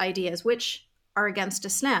those ideas which are against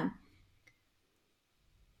Islam.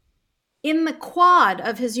 In the quad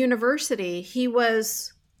of his university, he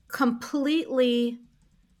was completely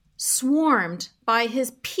swarmed by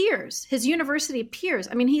his peers, his university peers.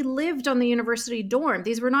 I mean, he lived on the university dorm.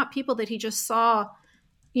 These were not people that he just saw,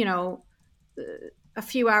 a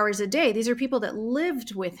few hours a day. These are people that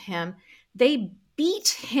lived with him. They beat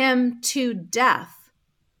him to death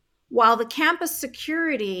while the campus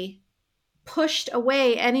security pushed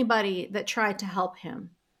away anybody that tried to help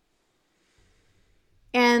him.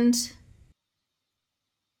 And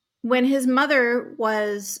when his mother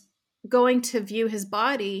was going to view his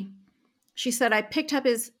body, she said, I picked up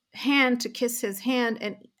his hand to kiss his hand,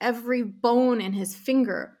 and every bone in his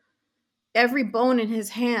finger, every bone in his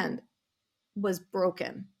hand was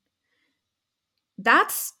broken.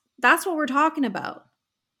 That's what we're talking about.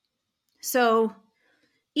 So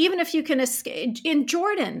even if you can escape, in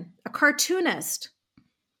Jordan, a cartoonist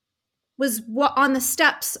was on the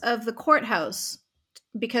steps of the courthouse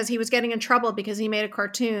because he was getting in trouble because he made a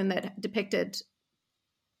cartoon that depicted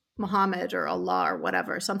Muhammad or Allah or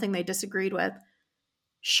whatever, something they disagreed with,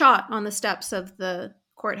 shot on the steps of the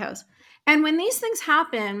courthouse. And when these things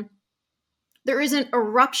happen, there is an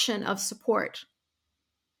eruption of support.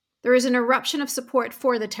 There is an eruption of support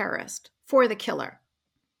for the terrorist, for the killer.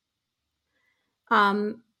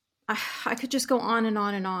 I could just go on and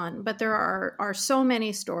on and on, but there are so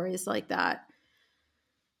many stories like that.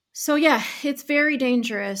 So yeah, it's very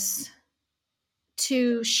dangerous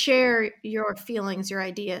to share your feelings, your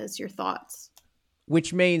ideas, your thoughts.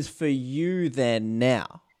 Which means for you then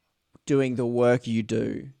now, doing the work you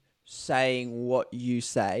do, saying what you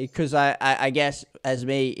say, because I guess as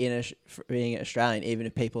me being Australian, even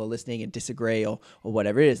if people are listening and disagree or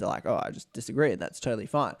whatever it is, they're like, oh, I just disagree, and that's totally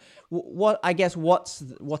fine. What's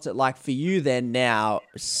it like for you then now,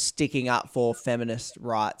 sticking up for feminist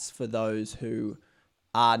rights for those who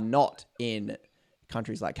are not in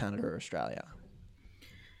countries like Canada or Australia?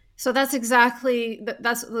 So that's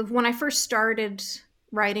when I first started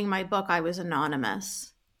writing my book, I was anonymous.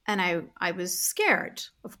 And I was scared,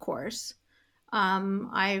 of course.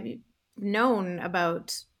 I've known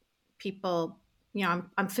about people,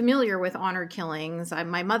 I'm familiar with honor killings.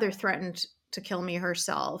 My mother threatened to kill me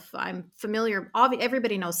herself. I'm familiar,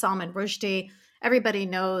 everybody knows Salman Rushdie. Everybody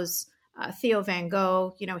knows Theo van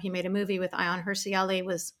Gogh. He made a movie with Ayaan Hirsi Ali,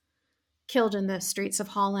 was killed in the streets of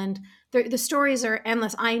Holland. The stories are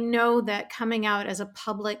endless. I know that coming out as a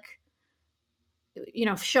public,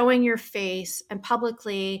 showing your face and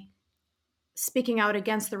publicly speaking out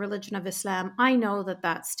against the religion of Islam, I know that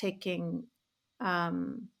that's taking,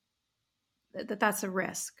 that's a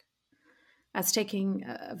risk. That's taking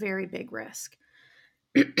a very big risk.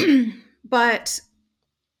 But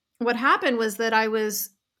what happened was that I was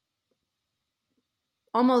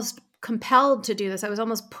almost compelled to do this. I was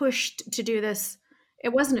almost pushed to do this.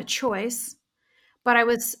 It wasn't a choice, but I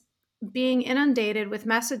was being inundated with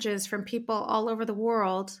messages from people all over the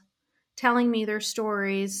world telling me their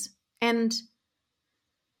stories. And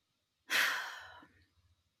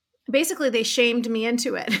basically they shamed me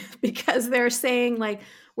into it because they're saying like,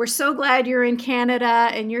 we're so glad you're in Canada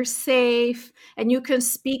and you're safe and you can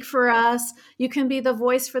speak for us. You can be the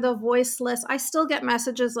voice for the voiceless. I still get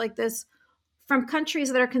messages like this from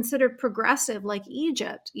countries that are considered progressive, like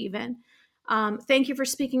Egypt even. Thank you for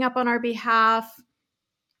speaking up on our behalf.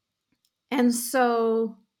 And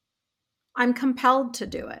so I'm compelled to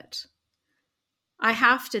do it. I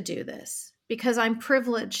have to do this because I'm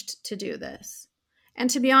privileged to do this. And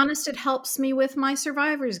to be honest, it helps me with my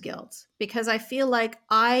survivor's guilt because I feel like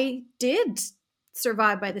I did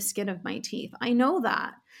survive by the skin of my teeth. I know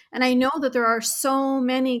that. And I know that there are so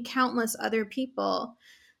many countless other people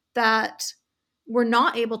that were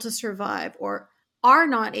not able to survive or are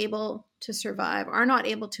not able to survive, are not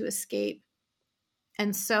able to escape.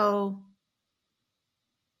 And so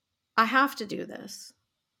I have to do this.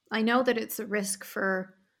 I know that it's a risk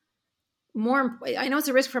for I know it's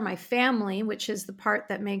a risk for my family, which is the part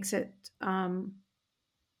that makes it,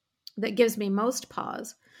 that gives me most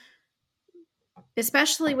pause,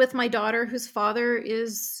 especially with my daughter whose father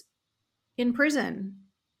is in prison.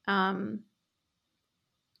 I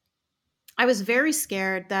was very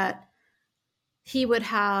scared that he would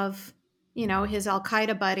have, his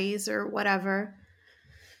Al-Qaeda buddies or whatever,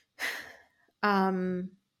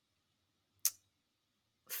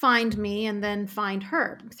 find me and then find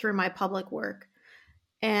her through my public work.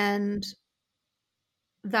 And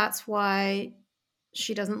that's why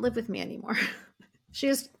she doesn't live with me anymore. She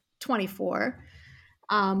is 24.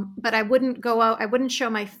 But I wouldn't go out, I wouldn't show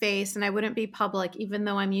my face, and I wouldn't be public, even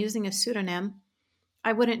though I'm using a pseudonym.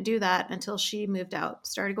 I wouldn't do that until she moved out,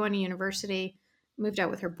 started going to university, moved out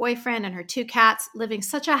with her boyfriend and her 2 cats, living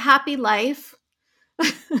such a happy life.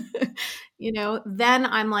 Then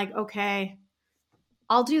I'm like, okay,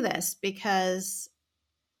 I'll do this because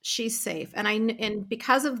she's safe. And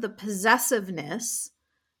because of the possessiveness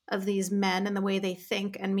of these men and the way they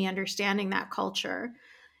think, and me understanding that culture,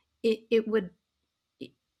 he would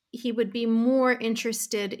be more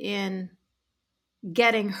interested in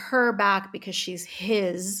getting her back because she's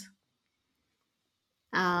his.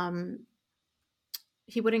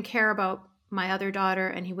 He wouldn't care about my other daughter,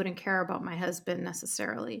 and he wouldn't care about my husband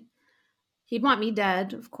necessarily. He'd want me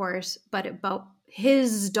dead, of course, but about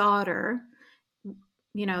his daughter,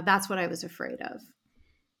 that's what I was afraid of.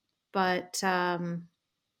 But I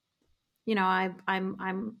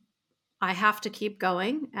have to keep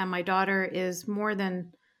going, and my daughter is more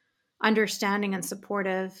than understanding and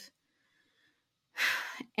supportive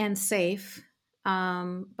and safe.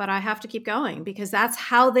 But I have to keep going because that's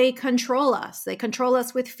how they control us. They control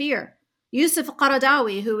us with fear. Yusuf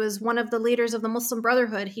Qaradawi, who is one of the leaders of the Muslim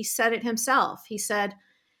Brotherhood, he said it himself. He said,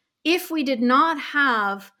 if we did not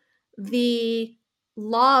have the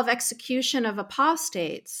law of execution of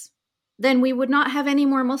apostates, then we would not have any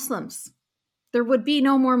more Muslims. There would be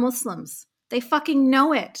no more Muslims. They fucking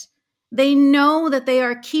know it. They know that they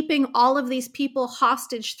are keeping all of these people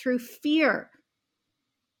hostage through fear.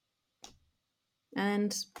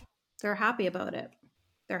 And they're happy about it.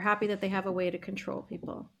 They're happy that they have a way to control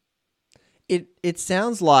people. It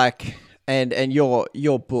sounds like, and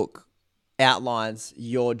your book outlines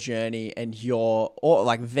your journey and your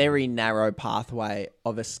very narrow pathway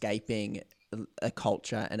of escaping a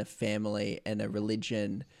culture and a family and a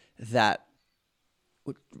religion that,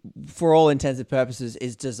 for all intents and purposes,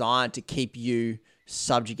 is designed to keep you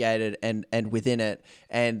subjugated and within it.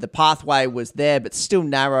 And the pathway was there, but still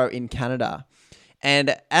narrow in Canada.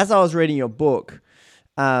 And as I was reading your book,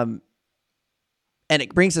 and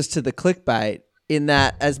it brings us to the clickbait, in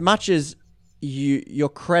that as much as you're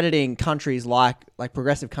crediting countries like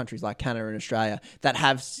progressive countries like Canada and Australia that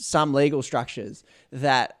have some legal structures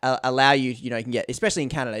that allow you, you can get, especially in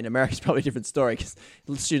Canada. In America, it's probably a different story because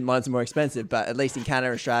student loans are more expensive. But at least in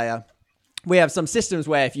Canada and Australia, we have some systems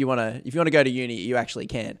where if you want to go to uni, you actually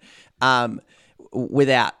can,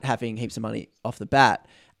 without having heaps of money off the bat.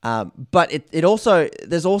 But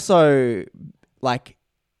there's also like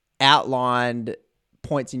outlined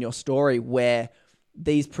points in your story where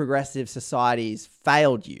these progressive societies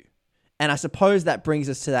failed you. And I suppose that brings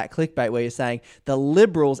us to that clickbait where you're saying the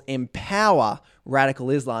liberals empower radical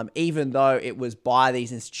Islam, even though it was by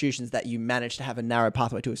these institutions that you managed to have a narrow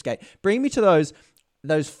pathway to escape. Bring me to those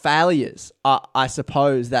failures, I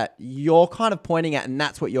suppose, that you're kind of pointing at, and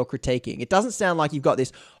that's what you're critiquing. It doesn't sound like you've got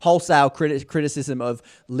this wholesale criticism of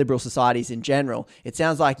liberal societies in general. It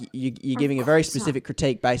sounds like you're giving a very specific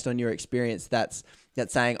critique based on your experience that's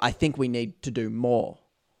saying, I think we need to do more.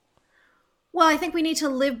 Well, I think we need to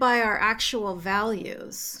live by our actual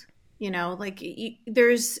values.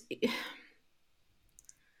 There's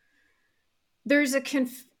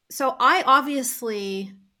so I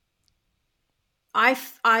obviously...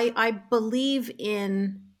 I believe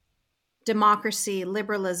in democracy,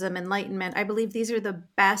 liberalism, enlightenment. I believe these are the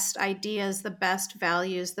best ideas, the best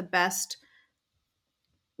values, the best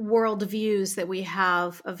worldviews that we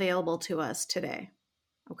have available to us today.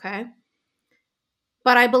 Okay?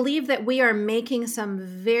 But I believe that we are making some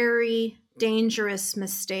very dangerous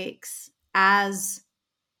mistakes as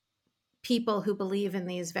people who believe in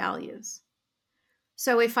these values.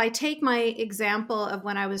 So if I take my example of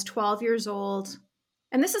when I was 12 years old,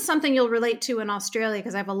 and this is something you'll relate to in Australia,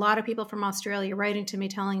 because I have a lot of people from Australia writing to me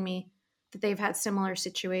telling me that they've had similar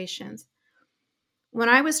situations. When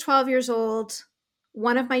I was 12 years old,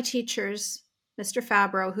 one of my teachers, Mr.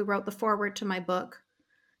 Fabro, who wrote the foreword to my book,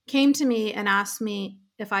 came to me and asked me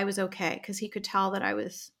if I was okay, because he could tell that I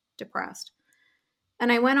was depressed.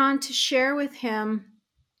 And I went on to share with him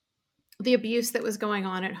the abuse that was going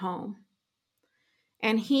on at home.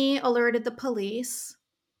 And he alerted the police,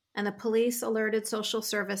 and the police alerted social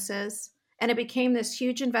services, and it became this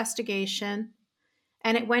huge investigation,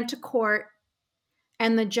 and it went to court,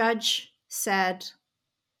 and the judge said,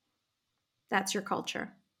 that's your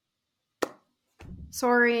culture.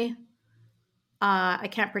 Sorry, I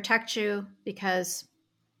can't protect you because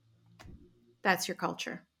that's your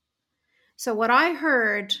culture. So what I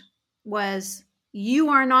heard was, you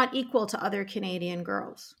are not equal to other Canadian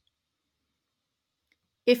girls.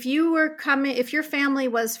 If your family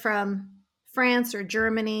was from France or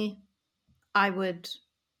Germany, I would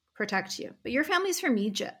protect you. But your family's from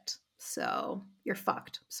Egypt, so you're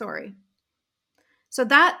fucked. Sorry. So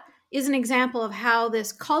that is an example of how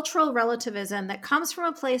this cultural relativism that comes from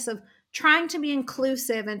a place of trying to be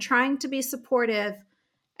inclusive and trying to be supportive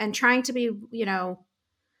and trying to be,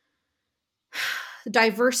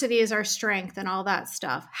 diversity is our strength and all that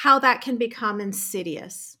stuff, how that can become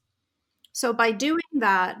insidious. So by doing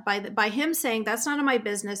that, by him saying, that's none of my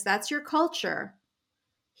business, that's your culture,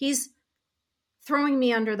 he's throwing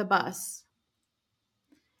me under the bus.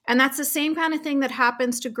 And that's the same kind of thing that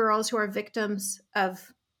happens to girls who are victims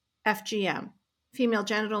of FGM, female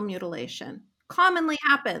genital mutilation. Commonly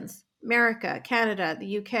happens. America, Canada,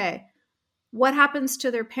 the UK. What happens to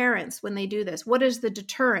their parents when they do this? What is the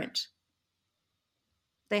deterrent?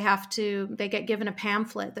 They get given a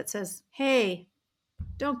pamphlet that says, hey,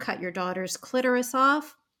 don't cut your daughter's clitoris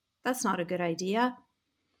off. That's not a good idea.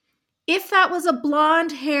 If that was a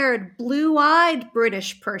blonde-haired, blue-eyed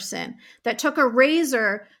British person that took a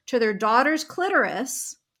razor to their daughter's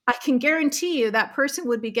clitoris, I can guarantee you that person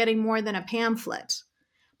would be getting more than a pamphlet.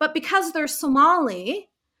 But because they're Somali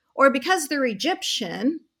or because they're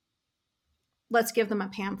Egyptian, let's give them a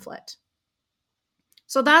pamphlet.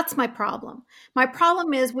 So that's my problem. My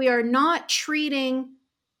problem is we are not treating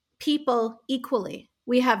people equally.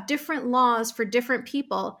 We have different laws for different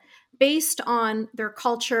people based on their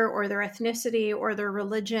culture or their ethnicity or their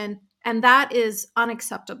religion, and that is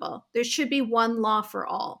unacceptable. There should be one law for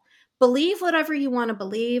all. Believe whatever you want to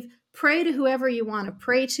believe, pray to whoever you want to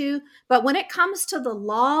pray to, but when it comes to the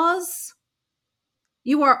laws,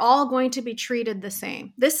 you are all going to be treated the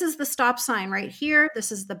same. This is the stop sign right here.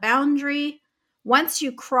 This is the boundary. Once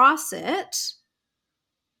you cross it,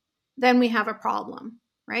 then we have a problem,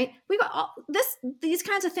 right? These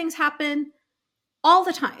kinds of things happen all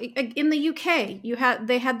the time. In the UK,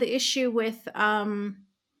 they had the issue with no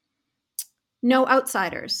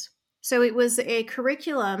outsiders. So it was a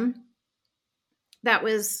curriculum that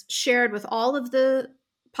was shared with all of the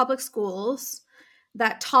public schools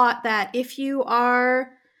that taught that if you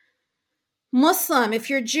are Muslim, if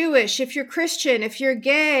you're Jewish, if you're Christian, if you're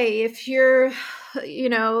gay, if you're,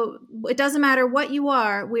 it doesn't matter what you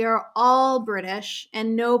are, we are all British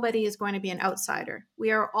and nobody is going to be an outsider.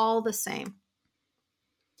 We are all the same.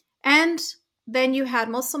 And then you had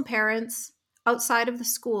Muslim parents outside of the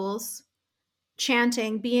schools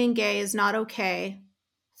chanting, being gay is not okay,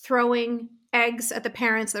 throwing eggs at the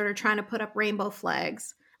parents that are trying to put up rainbow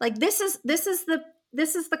flags. Like this is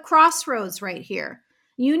the crossroads right here.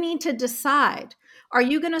 You need to decide, are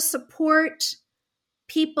you going to support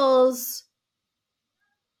people's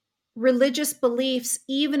religious beliefs,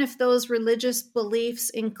 even if those religious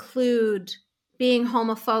beliefs include being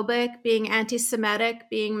homophobic, being anti-Semitic,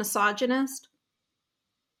 being misogynist?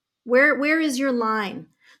 Where is your line?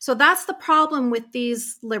 So that's the problem with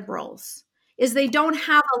these liberals, is they don't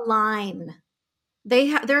have a line.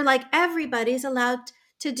 They're like, everybody's allowed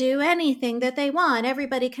to do anything that they want.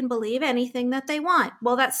 Everybody can believe anything that they want.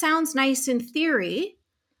 Well, that sounds nice in theory,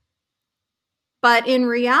 but in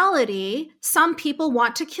reality, some people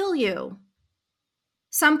want to kill you.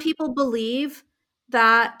 Some people believe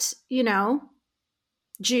that,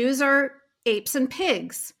 Jews are apes and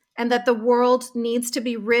pigs, and that the world needs to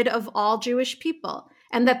be rid of all Jewish people,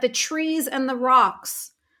 and that the trees and the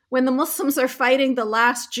rocks, when the Muslims are fighting the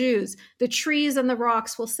last Jews, the trees and the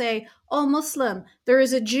rocks will say, oh, Muslim, there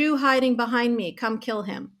is a Jew hiding behind me. Come kill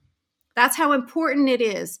him. That's how important it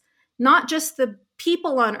is. Not just the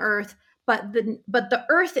people on earth, but the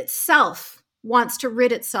earth itself wants to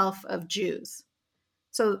rid itself of Jews.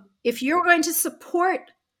 So if you're going to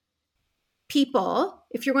support people,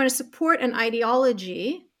 if you're going to support an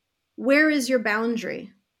ideology, where is your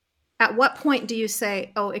boundary? At what point do you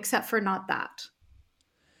say, oh, except for not that?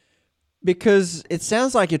 Because it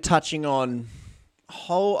sounds like you're touching on a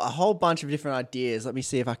whole bunch of different ideas. Let me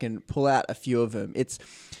see if I can pull out a few of them. It's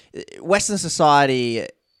Western society,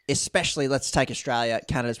 especially, let's take Australia.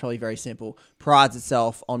 Canada's probably very simple, prides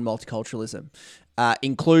itself on multiculturalism.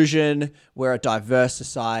 Inclusion, we're a diverse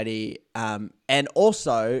society, and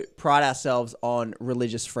also pride ourselves on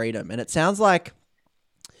religious freedom. And it sounds like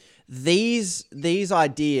these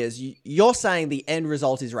ideas, you're saying the end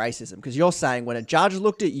result is racism, because you're saying when a judge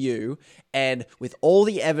looked at you and with all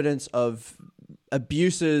the evidence of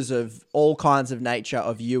abuses of all kinds of nature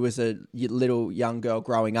of you as a little young girl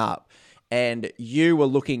growing up, and you were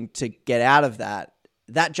looking to get out of that,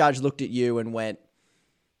 that judge looked at you and went,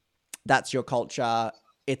 that's your culture,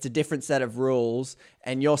 it's a different set of rules,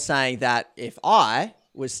 and you're saying that if I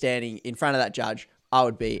was standing in front of that judge, I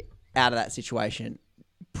would be out of that situation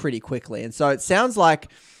pretty quickly. And so it sounds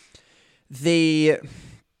like the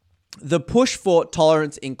push for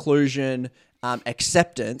tolerance, inclusion,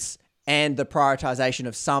 acceptance, and the prioritization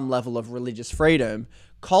of some level of religious freedom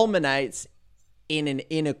culminates in an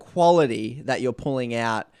inequality that you're pulling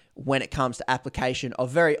out when it comes to application of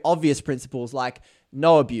very obvious principles like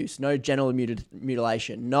no abuse, no genital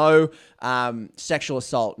mutilation, no sexual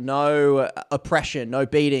assault, no oppression, no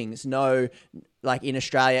beatings, no, like in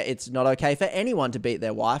Australia, it's not okay for anyone to beat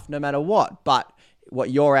their wife no matter what. But what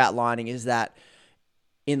you're outlining is that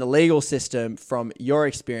in the legal system, from your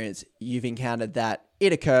experience, you've encountered that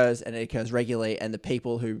it occurs and it occurs regularly, and the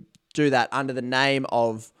people who do that under the name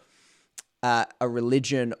of a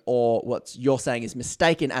religion or what you're saying is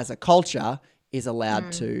mistaken as a culture is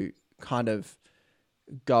allowed to kind of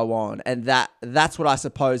go on. And that's what I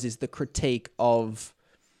suppose is the critique of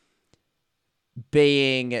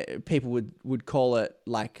being, people would call it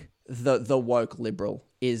like the woke liberal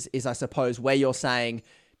is I suppose where you're saying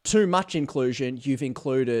too much inclusion, you've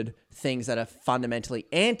included things that are fundamentally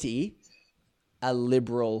anti a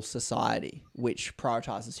liberal society which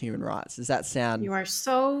prioritizes human rights. Does that sound? You are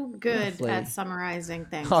so good roughly at summarizing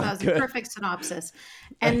things. Oh, that was good. a perfect synopsis.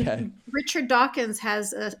 And Okay. Richard Dawkins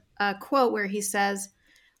has a quote where he says,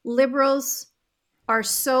 liberals are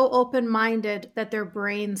so open-minded that their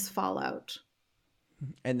brains fall out.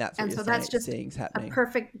 And that's what And you're so saying, that's just seeing's happening.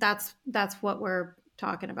 that's what we're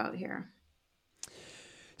talking about here.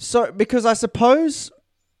 So, because I suppose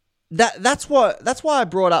that's why I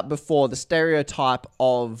brought up before the stereotype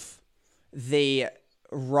of the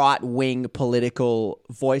right-wing political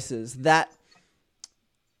voices that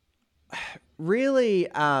really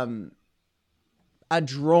are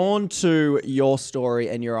drawn to your story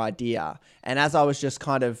and your idea. And as I was just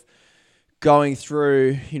kind of going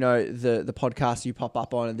through, the podcast you pop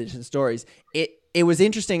up on and the different stories, it was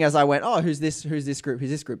interesting as I went, oh, who's this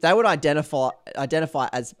group? They would identify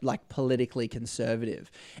as like politically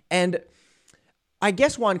conservative. And I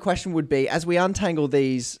guess one question would be, as we untangle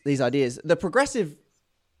these ideas, the progressive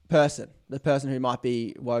person, the person who might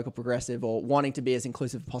be woke or progressive or wanting to be as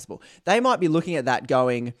inclusive as possible, they might be looking at that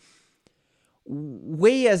going,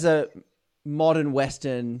 we as a modern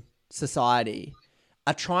Western society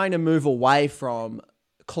are trying to move away from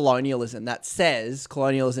colonialism that says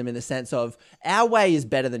colonialism in the sense of our way is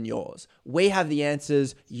better than yours. We have the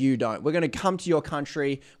answers, you don't. We're going to come to your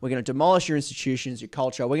country. We're going to demolish your institutions, your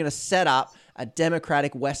culture. We're going to set up a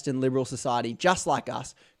democratic Western liberal society just like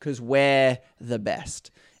us because we're the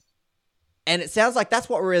best. And it sounds like that's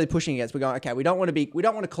what we're really pushing against. We're going, okay, we don't want to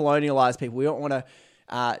colonialize people. We don't want to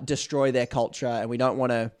destroy their culture, and we don't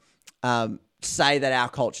want to say that our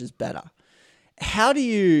culture is better.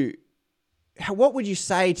 What would you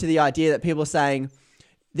say to the idea that people are saying,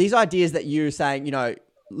 these ideas that you're saying,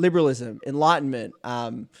 liberalism, enlightenment,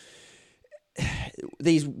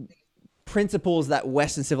 these principles that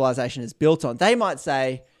Western civilization is built on, they might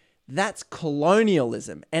say that's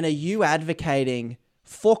colonialism. And are you advocating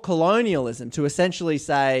for colonialism to essentially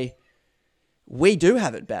say, we do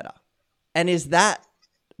have it better? And is that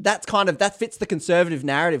fits the conservative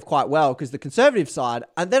narrative quite well, because the conservative side,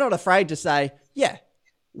 and they're not afraid to say, yeah,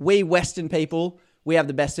 we Western people, we have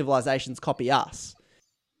the best civilizations, copy us.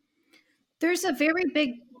 There's a very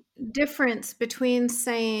big difference between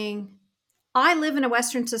saying, I live in a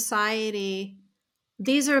Western society,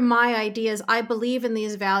 these are my ideas, I believe in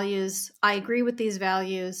these values, I agree with these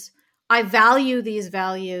values, I value these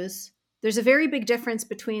values. There's a very big difference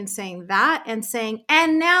between saying that and saying,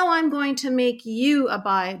 and now I'm going to make you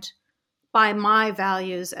abide by my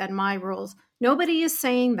values and my rules. Nobody is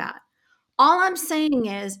saying that. All I'm saying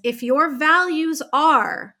is, if your values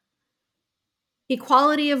are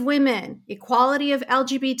equality of women, equality of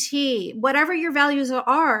LGBT, whatever your values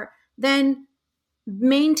are, then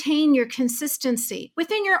maintain your consistency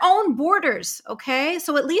within your own borders, okay?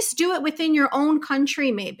 So at least do it within your own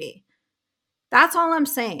country, maybe. That's all I'm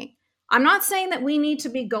saying. I'm not saying that we need to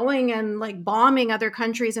be going and like bombing other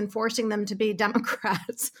countries and forcing them to be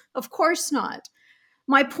Democrats. Of course not.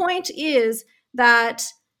 My point is that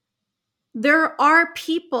there are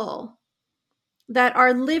people that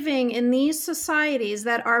are living in these societies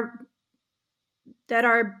that are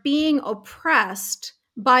being oppressed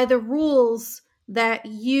by the rules that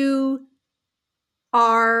you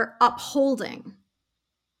are upholding.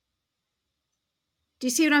 Do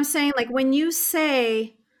you see what I'm saying? Like when you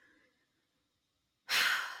say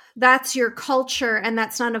that's your culture and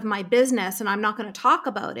that's none of my business and I'm not going to talk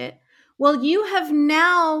about it, well, you have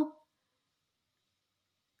now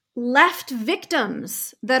left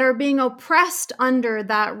victims that are being oppressed under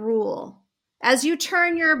that rule. As you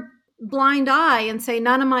turn your blind eye and say,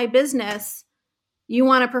 none of my business, You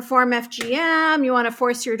want to perform FGM. You want to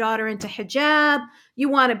force your daughter into hijab. You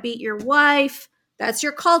want to beat your wife. That's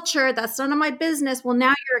your culture. That's none of my business. Well,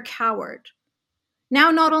 now you're a coward. Now,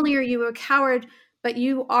 not only are you a coward, but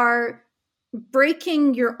you are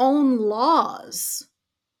breaking your own laws.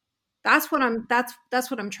 That's what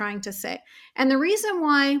I'm trying to say. And the reason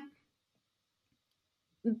why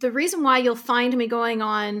you'll find me going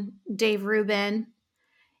on Dave Rubin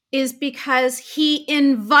is because he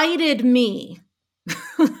invited me.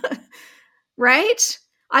 Right?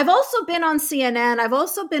 I've also been on CNN. I've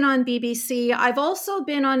also been on BBC. I've also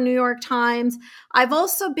been on New York Times. I've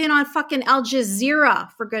also been on fucking Al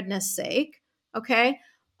Jazeera, for goodness sake. Okay?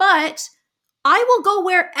 But I will go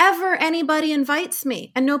wherever anybody invites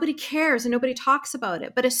me, and nobody cares and nobody talks about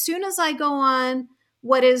it. But as soon as I go on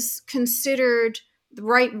what is considered the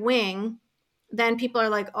right wing, then people are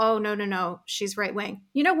like, oh, no, she's right wing.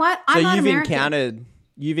 You know what? I'm not American.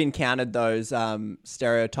 You've encountered those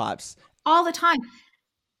stereotypes all the time.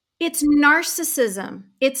 It's narcissism.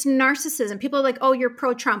 It's narcissism. People are like, oh, you're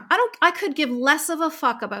pro-Trump. I could give less of a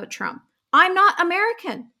fuck about Trump. I'm not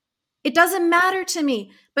American. It doesn't matter to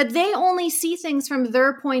me, but they only see things from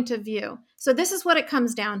their point of view. So this is what it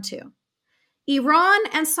comes down to. Iran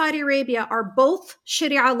and Saudi Arabia are both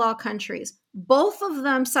Sharia law countries. Both of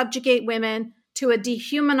them subjugate women to a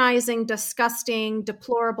dehumanizing, disgusting,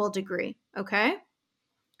 deplorable degree. Okay?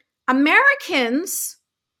 Americans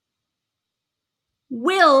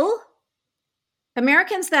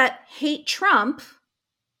that hate Trump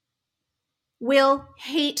will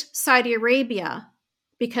hate Saudi Arabia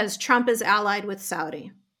because Trump is allied with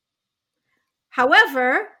Saudi.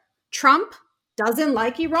 However, Trump doesn't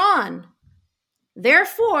like Iran.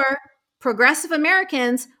 Therefore, progressive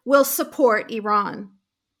Americans will support Iran.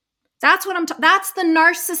 That's that's the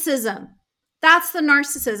narcissism. That's the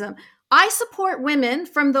narcissism. I support women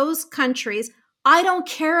from those countries. I don't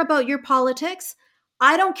care about your politics.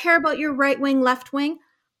 I don't care about your right wing, left wing.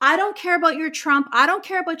 I don't care about your Trump. I don't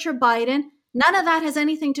care about your Biden. None of that has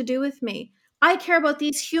anything to do with me. I care about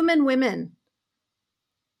these human women.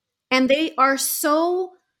 And they are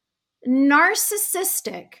so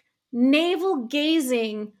narcissistic, navel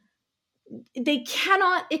gazing. They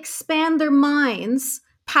cannot expand their minds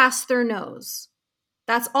past their nose.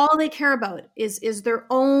 That's all they care about is their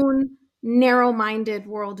own narrow-minded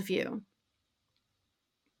worldview.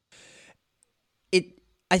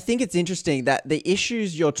 I think it's interesting that the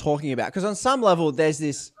issues you're talking about, because on some level there's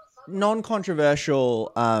this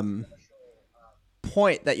non-controversial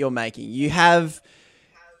point that you're making. You have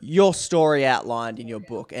your story outlined in your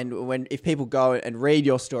book, and if people go and read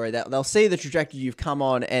your story, they'll see the trajectory you've come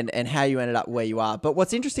on and how you ended up where you are. But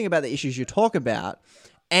what's interesting about the issues you talk about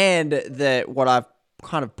and what I've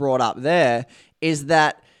kind of brought up there is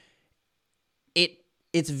that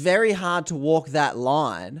it's very hard to walk that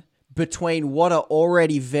line between what are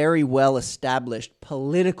already very well established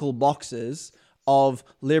political boxes of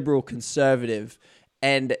liberal, conservative,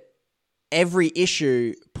 and every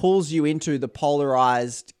issue pulls you into the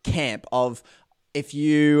polarized camp of if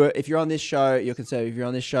you're on this show, you're conservative. If you're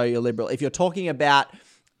on this show, you're liberal. If you're talking about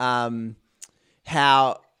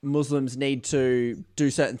how Muslims need to do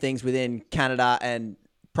certain things within Canada and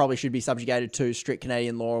probably should be subjugated to strict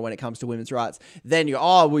Canadian law when it comes to women's rights, then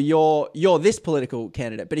you're this political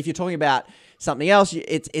candidate. But if you're talking about something else,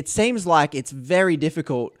 it seems like it's very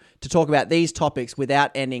difficult to talk about these topics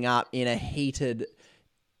without ending up in a heated,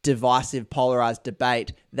 divisive, polarized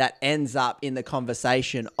debate that ends up in the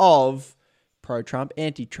conversation of pro-Trump,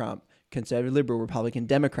 anti-Trump, conservative, liberal, Republican,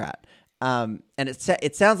 Democrat. And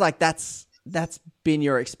it sounds like that's been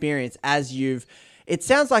your experience as it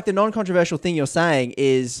sounds like the non-controversial thing you're saying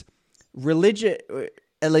is religion,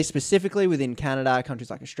 at least specifically within Canada, countries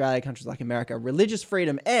like Australia, countries like America, religious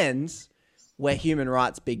freedom ends where human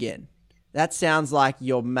rights begin. That sounds like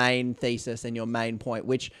your main thesis and your main point,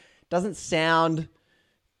 which doesn't sound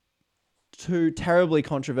too terribly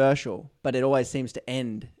controversial, but it always seems to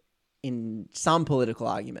end in some political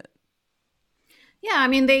argument. Yeah, I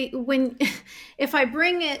mean, if I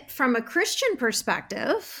bring it from a Christian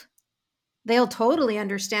perspective, they'll totally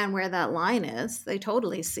understand where that line is. They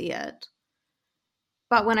totally see it.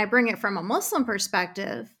 But when I bring it from a Muslim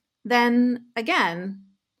perspective, then again,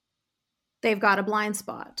 they've got a blind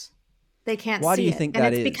spot. They can't see it. Why do you think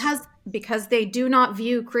that is? And it's because they do not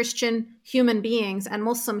view Christian human beings and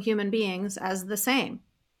Muslim human beings as the same.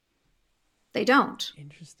 They don't.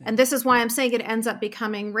 Interesting. And this is why I'm saying it ends up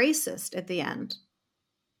becoming racist at the end.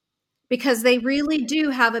 Because they really do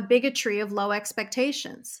have a bigotry of low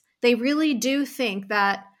expectations. They really do think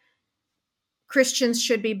that Christians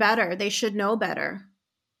should be better. They should know better.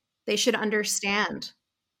 They should understand.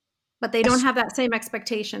 but they don't have that same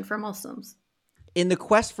expectation for Muslims. In the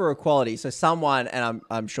quest for equality, so someone, and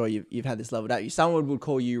I'm sure you've had this leveled at you, someone would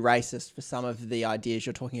call you racist for some of the ideas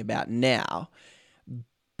you're talking about now.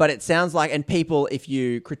 But it sounds like, and people, if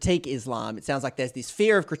you critique Islam, it sounds like there's this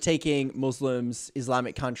fear of critiquing Muslims,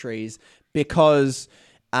 Islamic countries, because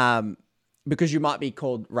you might be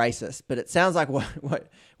called racist. But it sounds like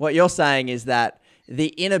what you're saying is that the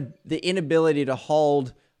inability to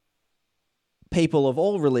hold people of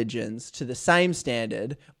all religions to the same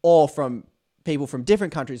standard, or from people from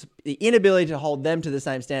different countries, the inability to hold them to the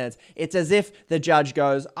same standards, it's as if the judge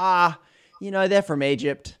goes, they're from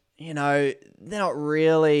Egypt. They're not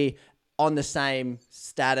really on the same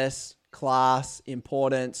status, class,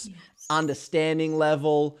 importance, understanding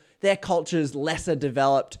level. Their culture's lesser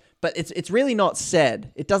developed, but it's really not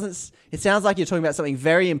said. It sounds like you're talking about something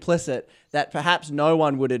very implicit that perhaps no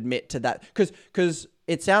one would admit to that. Because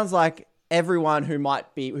it sounds like everyone who might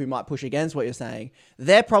push against what you're saying,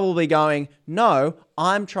 they're probably going, no,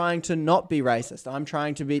 I'm trying to not be racist. I'm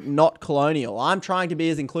trying to be not colonial. I'm trying to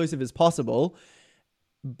be as inclusive as possible.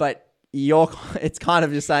 But it's kind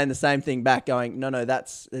of just saying the same thing back, going, no,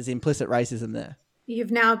 there's implicit racism there.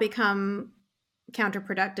 You've now become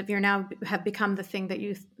counterproductive. You now have become the thing that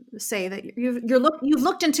you say, that you've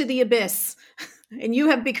looked into the abyss and you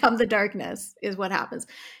have become the darkness, is what happens.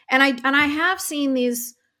 And I have seen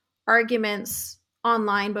these arguments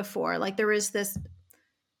online before. Like there is this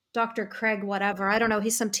Dr. Craig, whatever, I don't know.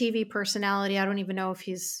 He's some TV personality. I don't even know if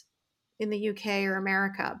he's in the UK or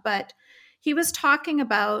America, but he was talking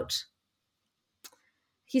about,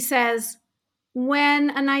 he says, when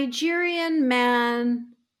a Nigerian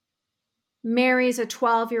man marries a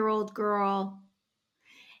 12-year-old girl,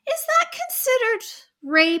 is that considered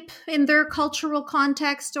rape in their cultural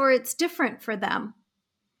context, or it's different for them?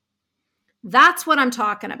 That's what I'm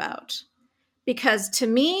talking about. Because to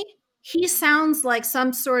me, he sounds like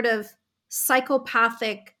some sort of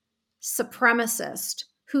psychopathic supremacist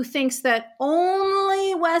who thinks that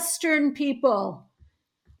only Western people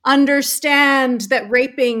understand that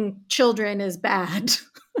raping children is bad.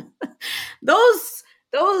 Those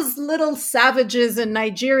little savages in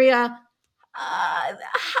Nigeria,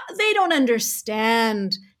 they don't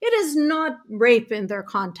understand. It is not rape in their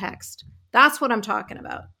context. That's what I'm talking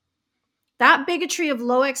about. That bigotry of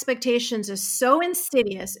low expectations is so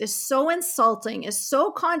insidious, is so insulting, is so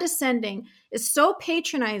condescending, is so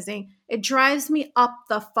patronizing. It drives me up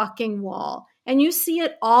the fucking wall. And you see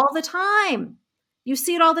it all the time. You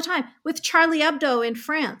see it all the time with Charlie Hebdo in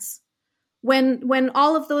France. When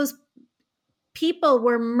all of those people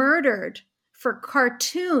were murdered for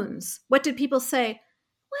cartoons, what did people say?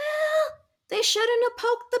 Well, they shouldn't have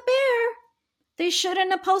poked the bear. They shouldn't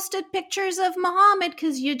have posted pictures of Muhammad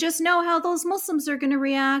because you just know how those Muslims are going to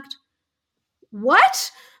react. What?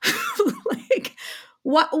 Like,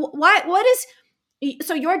 what is,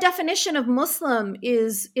 so your definition of Muslim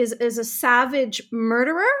is a savage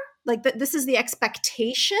murderer? Like this is the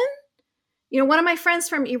expectation? One of my friends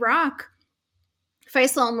from Iraq,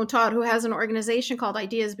 Faisal Al-Mutar, who has an organization called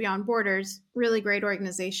Ideas Beyond Borders, really great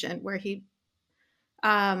organization where he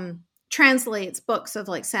translates books of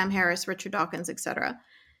like Sam Harris, Richard Dawkins, etc.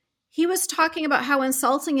 He was talking about how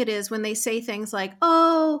insulting it is when they say things like,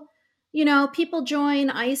 oh, people join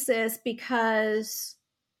ISIS because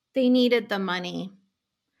they needed the money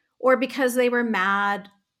or because they were mad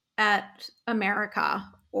at America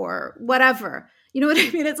or whatever. You know what I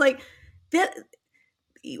mean? It's like,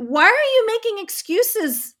 why are you making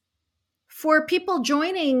excuses for people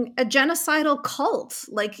joining a genocidal cult?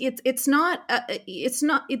 Like it's not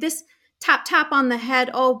this tap on the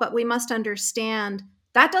head. Oh, but we must understand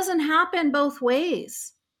that doesn't happen both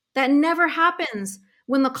ways. That never happens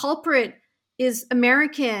when the culprit is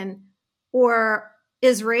American or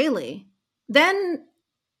Israeli. Then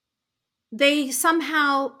they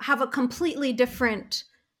somehow have a completely different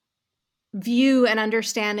view and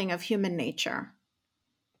understanding of human nature.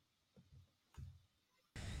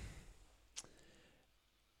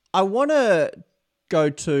 I want to go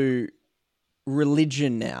to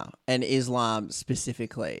religion now and Islam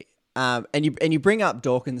specifically. And you bring up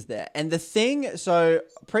Dawkins there. And the thing, so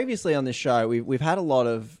previously on this show, we've had a lot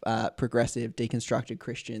of progressive, deconstructed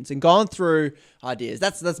Christians and gone through ideas.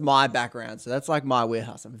 That's my background. So that's like my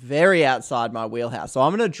wheelhouse. I'm very outside my wheelhouse. So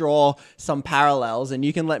I'm going to draw some parallels and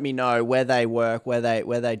you can let me know where they work, where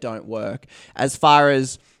they don't work as far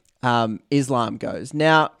as Islam goes.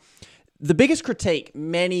 Now, the biggest critique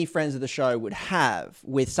many friends of the show would have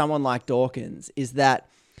with someone like Dawkins is that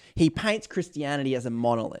he paints Christianity as a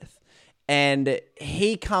monolith. And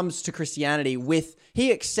he comes to Christianity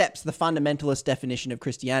he accepts the fundamentalist definition of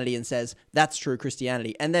Christianity and says, that's true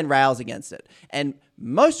Christianity, and then rails against it. And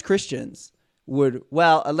most Christians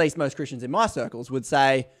at least most Christians in my circles would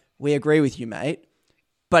say, we agree with you, mate,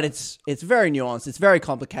 but it's very nuanced, it's very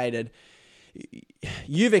complicated.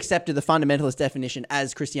 You've accepted the fundamentalist definition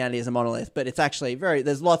as Christianity as a monolith, but it's actually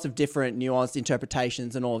there's lots of different nuanced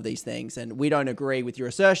interpretations and all of these things. And we don't agree with your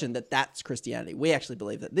assertion that that's Christianity. We actually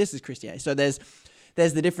believe that this is Christianity. So there's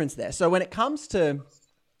the difference there. So when it comes to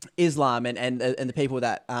Islam and the people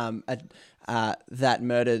that that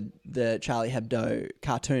murdered the Charlie Hebdo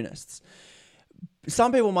cartoonists,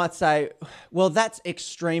 some people might say, well, that's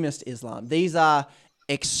extremist Islam. These are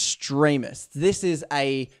extremists. This is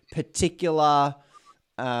a particular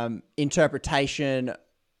interpretation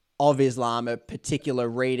of Islam, a particular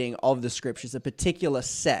reading of the scriptures, a particular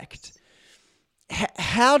sect.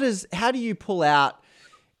 How do you pull out,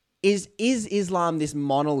 is Islam this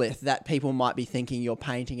monolith that people might be thinking you're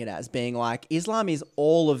painting it as, being like, Islam is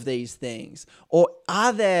all of these things? Or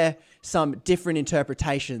are there some different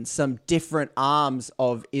interpretations, some different arms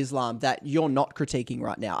of Islam that you're not critiquing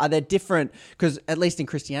right now? Are there different, because at least in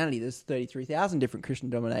Christianity, there's 33,000 different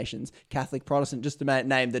Christian denominations, Catholic, Protestant, just to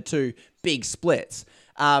name the two big splits.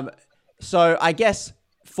 So I guess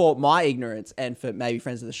for my ignorance and for maybe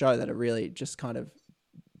friends of the show that are really just kind of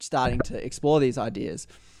starting to explore these ideas,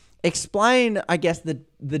 explain, I guess,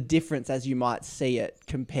 the difference as you might see it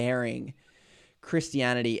comparing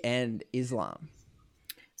Christianity and Islam.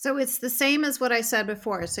 So it's the same as what I said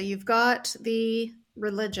before. So you've got the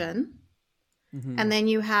religion, and then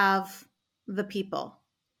you have the people.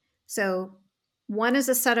 So one is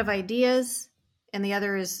a set of ideas and the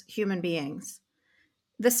other is human beings.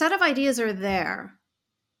 The set of ideas are there.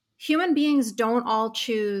 Human beings don't all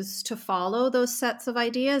choose to follow those sets of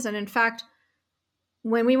ideas. And in fact,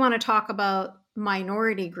 when we want to talk about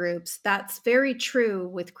minority groups, that's very true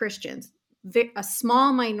with Christians. A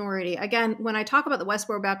small minority. Again, when I talk about the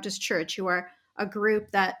Westboro Baptist Church, who are a group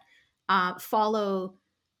that follow,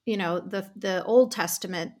 the Old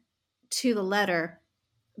Testament to the letter,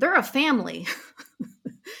 they're a family.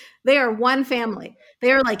 They are one family.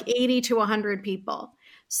 They are like 80 to 100 people.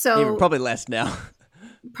 So even probably less now.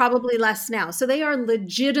 Probably less now. So they are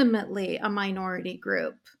legitimately a minority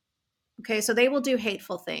group. Okay, so they will do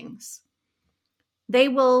hateful things. They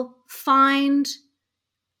will find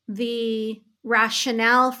the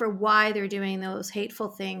rationale for why they're doing those hateful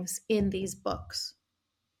things in these books.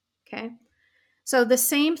 Okay, so the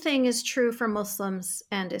same thing is true for Muslims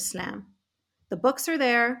and Islam. The books are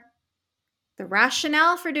there. The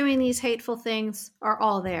rationale for doing these hateful things are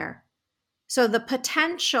all there. So the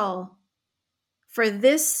potential for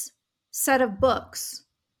this set of books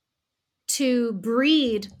to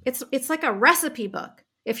breed, it's like a recipe book.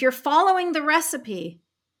 If you're following the recipe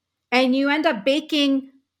and you end up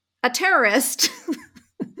baking a terrorist,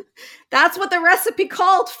 that's what the recipe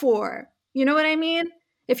called for. You know what I mean?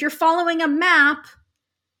 If you're following a map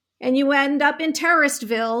and you end up in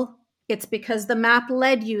Terroristville, it's because the map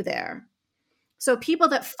led you there. So people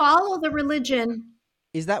that follow the religion.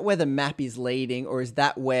 Is that where the map is leading, or is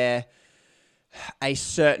that where a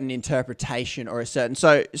certain interpretation or a certain...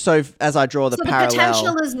 So as I draw the parallel... The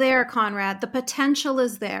potential is there, Conrad. The potential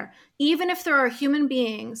is there. Even if there are human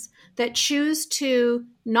beings that choose to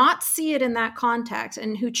not see it in that context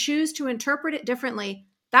and who choose to interpret it differently,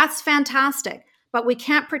 that's fantastic. But we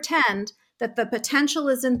can't pretend that the potential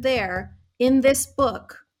isn't there in this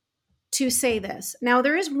book to say this. Now,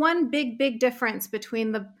 there is one big difference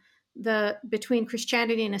between between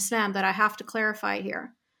Christianity and Islam that I have to clarify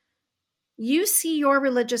here. You see your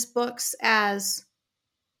religious books as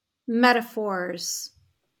metaphors,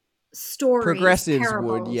 stories, progressives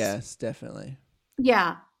parables. Would, yes, definitely.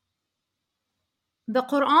 Yeah. The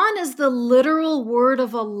Quran is the literal word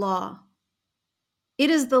of Allah. It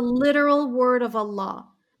is the literal word of Allah.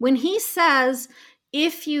 When he says,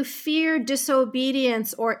 if you fear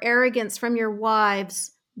disobedience or arrogance from your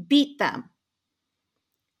wives, beat them.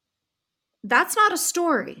 That's not a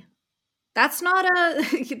story. That's not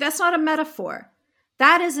a metaphor.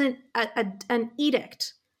 That is an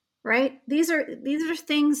edict, right? These are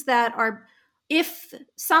things that are, if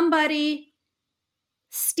somebody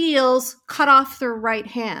steals, cut off their right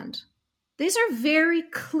hand. These are very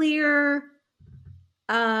clear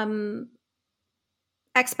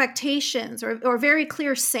expectations or very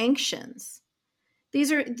clear sanctions.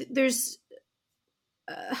 There's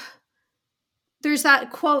that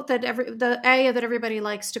quote that the ayah that everybody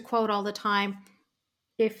likes to quote all the time.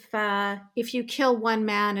 If you kill one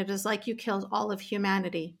man, it is like you killed all of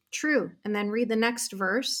humanity. True. And then read the next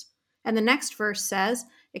verse. And the next verse says,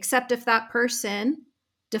 except if that person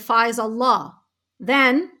defies Allah.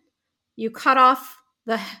 Then you cut off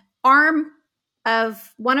the arm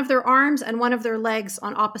of one of their arms and one of their legs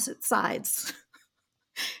on opposite sides.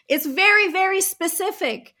 It's very, very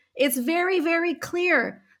specific. It's very, very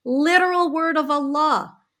clear. Literal word of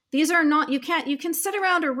Allah. These are not, you can sit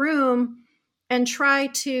around a room and try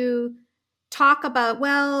to talk about,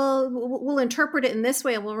 well, we'll interpret it in this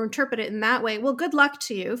way, we'll interpret it in that way. Well, good luck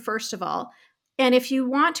to you, first of all. And if you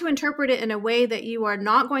want to interpret it in a way that you are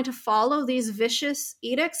not going to follow these vicious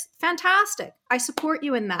edicts, fantastic. I support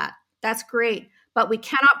you in that. That's great. But we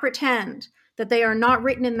cannot pretend that they are not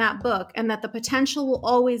written in that book and that the potential will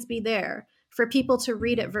always be there for people to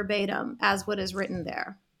read it verbatim as what is written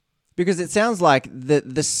there. Because it sounds like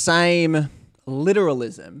the same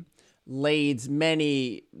literalism leads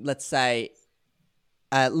many, let's say,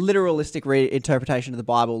 literalistic interpretation of the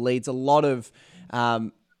Bible leads a lot of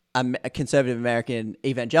conservative American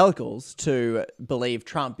evangelicals to believe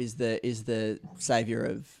Trump is the savior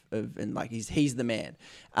of and like he's the man,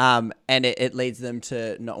 and it leads them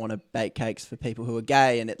to not want to bake cakes for people who are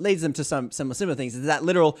gay, and it leads them to some similar things. Is that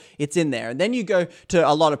literal? It's in there, and then you go to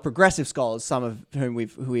a lot of progressive scholars, some of whom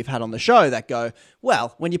we've had on the show, that go,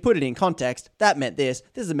 well, when you put it in context, that meant this.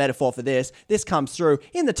 This is a metaphor for this. This comes through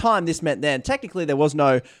in the time. This meant then. Technically, there was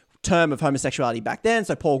no term of homosexuality back then,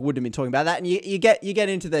 so Paul wouldn't have been talking about that, and you get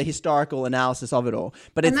into the historical analysis of it all.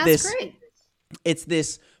 But it's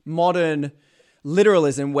this modern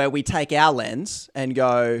literalism where we take our lens and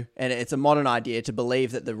go, and it's a modern idea to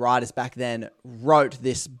believe that the writers back then wrote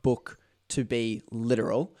this book to be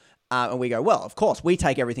literal, and we go, well, of course we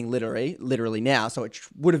take everything literally now, so it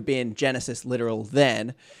would have been Genesis literal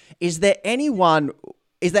then. Are there any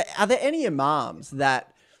imams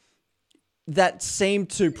that seem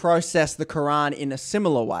to process the Quran in a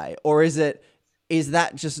similar way, or is that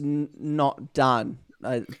just not done?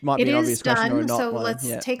 It might be an obvious question or not. So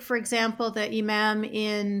let's take, for example, the imam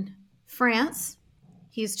in France.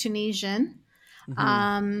 He's Tunisian.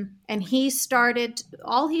 Mm-hmm. And he started,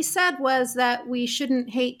 all he said was that we shouldn't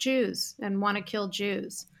hate Jews and want to kill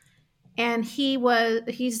Jews. And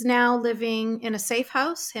he's now living in a safe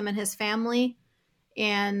house, him and his family.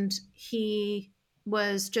 And he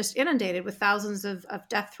was just inundated with thousands of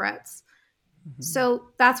death threats. Mm-hmm. So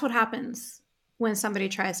that's what happens when somebody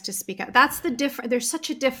tries to speak out. That's the difference. There's such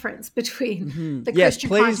a difference between the Christian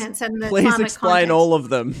contents and the Islamic Please explain contents. all of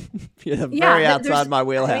them. Very outside my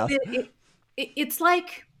wheelhouse. It's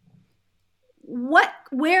like,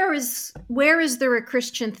 where is there a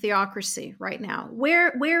Christian theocracy right now?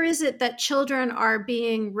 Where is it that children are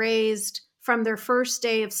being raised from their first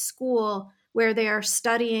day of school where they are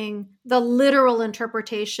studying the literal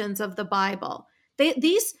interpretations of the Bible?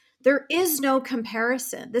 There is no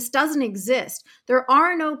comparison. This doesn't exist. There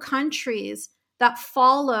are no countries that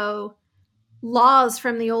follow laws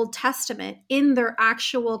from the Old Testament in their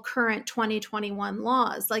actual current 2021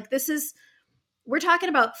 laws. We're talking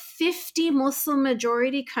about 50 Muslim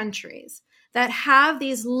majority countries that have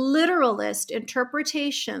these literalist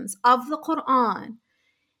interpretations of the Quran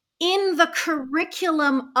in the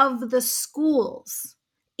curriculum of the schools,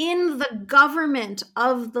 in the government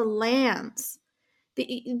of the lands.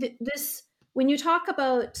 When you talk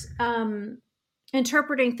about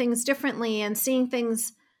interpreting things differently and seeing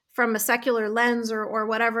things from a secular lens or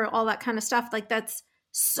whatever, all that kind of stuff, like that's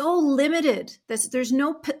so limited. There's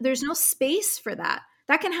no space for that.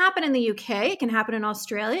 That can happen in the UK. It can happen in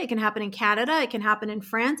Australia. It can happen in Canada. It can happen in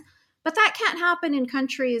France. But that can't happen in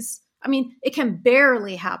countries. I mean, it can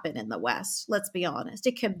barely happen in the West. Let's be honest.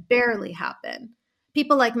 It can barely happen.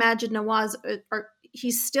 People like Majid Nawaz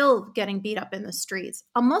he's still getting beat up in the streets,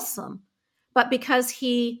 a Muslim, but because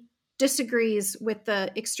he disagrees with the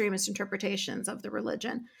extremist interpretations of the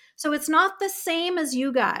religion. So it's not the same as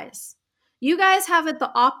you guys. You guys have it the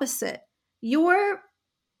opposite. Your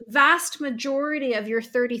vast majority of your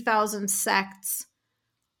 30,000 sects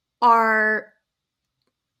are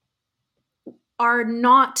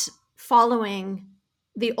not following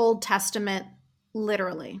the Old Testament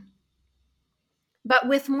literally. But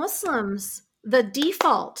with Muslims, the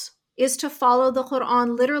default is to follow the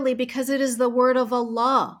Quran literally because it is the word of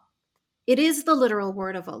Allah. It is the literal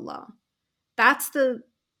word of Allah.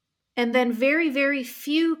 And then very, very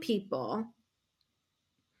few people,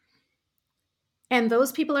 and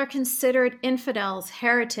those people are considered infidels,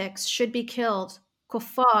 heretics, should be killed,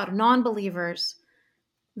 kuffar, non-believers.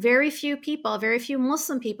 Very few people, very few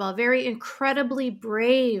Muslim people, very incredibly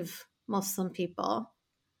brave Muslim people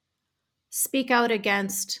speak out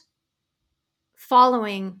against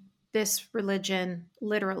following this religion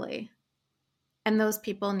literally. And those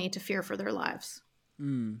people need to fear for their lives.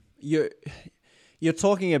 you're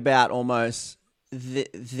talking about almost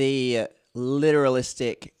the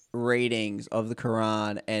literalistic readings of the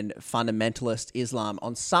Quran, and fundamentalist Islam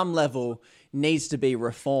on some level needs to be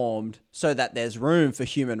reformed so that there's room for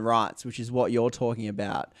human rights, which is what you're talking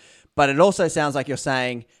about. But it also sounds like you're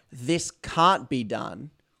saying this can't be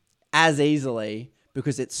done as easily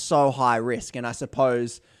because it's so high risk. And I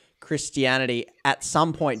suppose Christianity at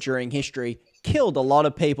some point during history killed a lot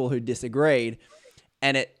of people who disagreed,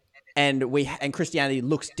 and Christianity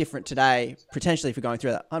looks different today, potentially, for going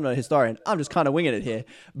through that. I'm not a historian. I'm just kind of winging it here.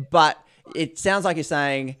 But it sounds like you're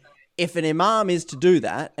saying if an imam is to do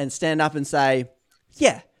that and stand up and say,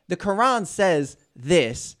 yeah, the Quran says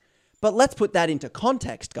this, but let's put that into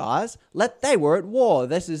context, guys. They were at war.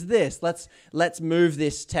 This is this. Let's move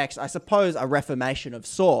this text, I suppose, a reformation of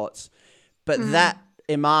sorts. But that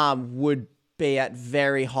imam would be at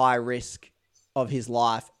very high risk of his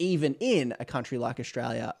life, even in a country like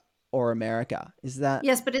Australia or America. Is that?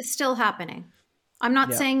 Yes, but it's still happening. I'm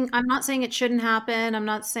not saying it shouldn't happen. I'm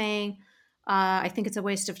not saying I think it's a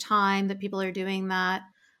waste of time that people are doing that.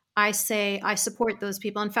 I say I support those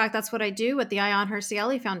people. In fact, that's what I do with the Ayaan Hirsi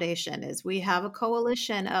Ali Foundation. Is we have a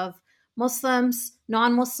coalition of Muslims,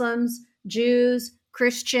 non-Muslims, Jews,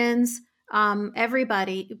 Christians,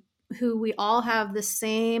 everybody, who we all have the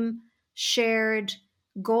same shared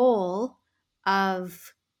goal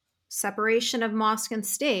of separation of mosque and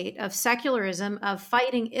state, of secularism, of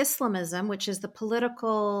fighting Islamism, which is the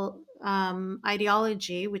political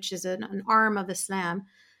ideology, which is an arm of Islam.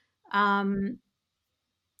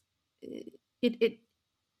 It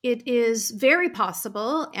is very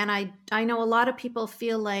possible, and I know a lot of people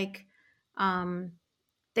feel like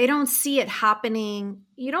they don't see it happening.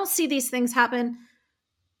 You don't see these things happen.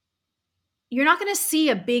 You're not going to see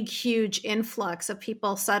a big, huge influx of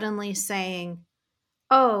people suddenly saying,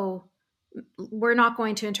 oh, we're not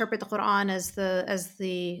going to interpret the Quran as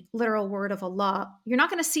the literal word of Allah. You're not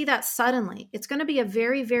going to see that suddenly. It's going to be a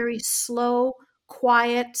very, very slow,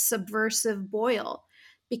 quiet, subversive boil,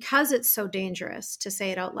 because it's so dangerous to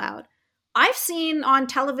say it out loud. I've seen on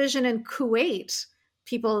television in Kuwait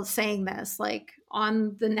people saying this, like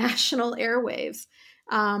on the national airwaves.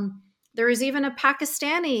 There is even a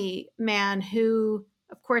Pakistani man who,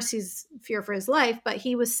 of course, he's fear for his life, but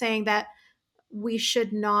he was saying that we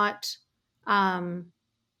should not follow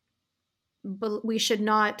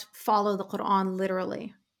the Quran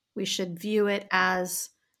literally. We should view it as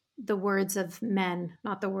the words of men,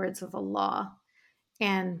 not the words of Allah.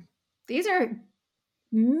 And these are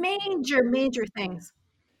major, major things.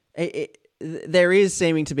 There is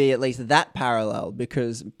seeming to be at least that parallel,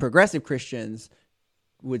 because progressive Christians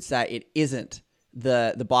would say it isn't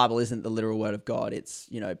the Bible isn't the literal word of God. It's,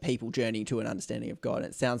 people journeying to an understanding of God. And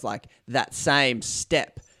it sounds like that same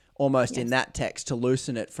step almost in that text to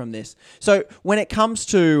loosen it from this. So when it comes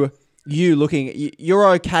to you looking, you're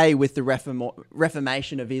okay with the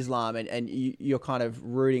reformation of Islam, and you're kind of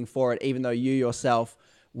rooting for it, even though you yourself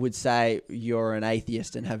would say you're an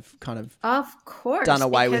atheist and have kind of course, done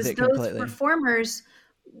away with it completely. Those reformers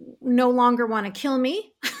no longer want to kill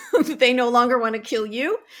me. They no longer want to kill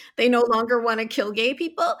you. They no longer want to kill gay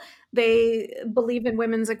people. They believe in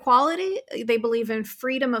women's equality. They believe in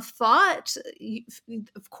freedom of thought.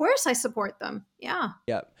 Of course, I support them. Yeah.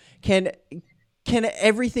 Yeah. Can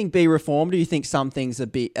everything be reformed? Do you think some things are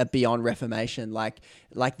beyond reformation, like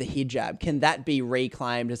the hijab? Can that be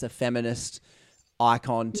reclaimed as a feminist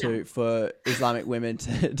icon for Islamic women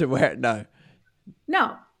to wear it?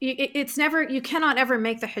 No. It's never. You cannot ever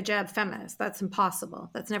make the hijab feminist. That's impossible.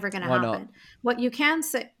 That's never going to happen. Not? What you can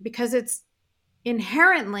say, because it's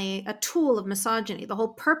inherently a tool of misogyny. The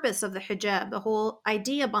whole purpose of the hijab, the whole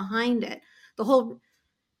idea behind it,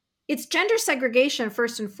 it's gender segregation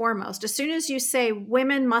first and foremost. As soon as you say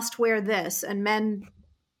women must wear this and men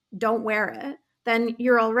don't wear it, then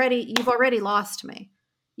you've already lost me.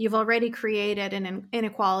 You've already created an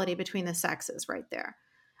inequality between the sexes right there.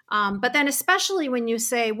 But then especially when you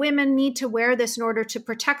say women need to wear this in order to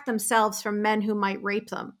protect themselves from men who might rape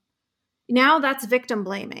them. Now that's victim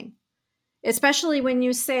blaming. Especially when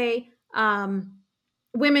you say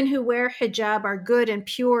women who wear hijab are good and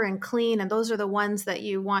pure and clean, and those are the ones that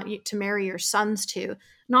you want to marry your sons to,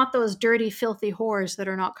 not those dirty, filthy whores that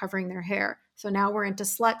are not covering their hair. So now we're into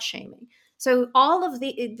slut shaming. So all of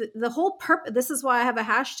the whole purpose, this is why I have a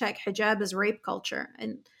hashtag hijab is rape culture.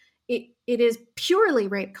 And it is purely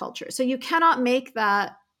rape culture. So you cannot make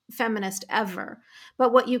that feminist ever.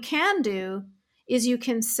 But what you can do is you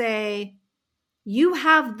can say, you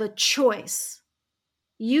have the choice.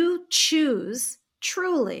 You choose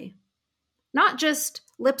truly, not just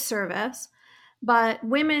lip service, but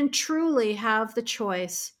women truly have the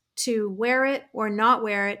choice to wear it or not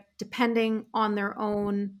wear it depending on their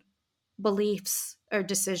own beliefs or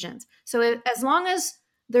decisions. So as long as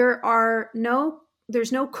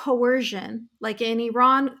there's no coercion, like in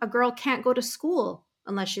Iran, a girl can't go to school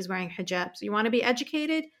unless she's wearing hijab. So you want to be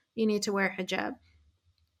educated, you need to wear hijab.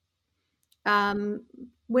 There's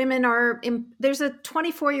a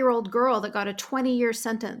 24-year-old girl that got a 20-year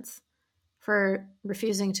sentence for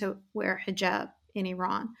refusing to wear hijab in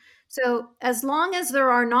Iran. So as long as there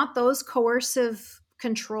are not those coercive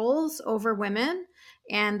controls over women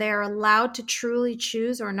and they're allowed to truly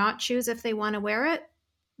choose or not choose if they want to wear it,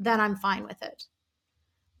 then I'm fine with it.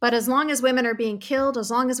 But as long as women are being killed, as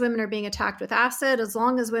long as women are being attacked with acid, as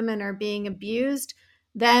long as women are being abused,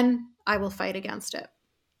 then I will fight against it.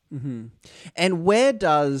 Mm-hmm. And where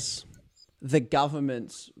does the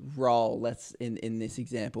government's role, in this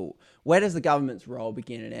example, where does the government's role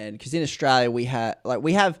begin and end? Because in Australia we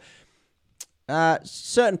have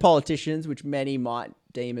certain politicians, which many might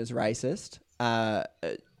deem as racist,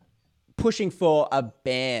 pushing for a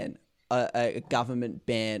ban, a government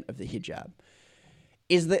ban of the hijab.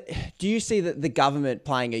 Do you see the government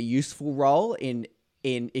playing a useful role in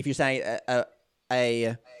if you're saying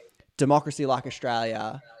a democracy like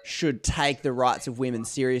Australia should take the rights of women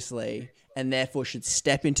seriously and therefore should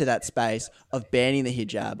step into that space of banning the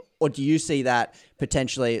hijab? Or do you see that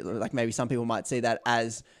potentially, like maybe some people might see that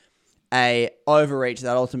as a overreach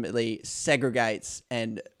that ultimately segregates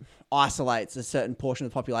and isolates a certain portion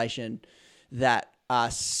of the population that are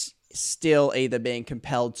still either being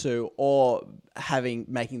compelled to or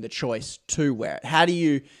making the choice to wear it? How do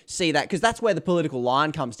you see that? Because that's where the political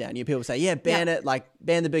line comes down. People say, ban it, like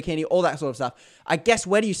ban the bikini, all that sort of stuff. I guess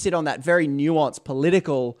where do you sit on that very nuanced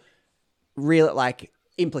political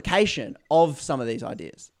implication of some of these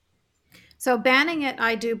ideas? So banning it,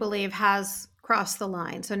 I do believe, has crossed the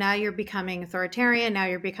line. So now you're becoming authoritarian. Now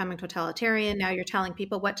you're becoming totalitarian. Now you're telling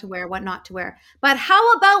people what to wear, what not to wear. But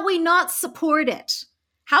how about we not support it?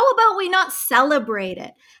 How about we not celebrate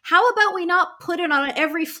it? How about we not put it on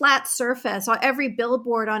every flat surface, on every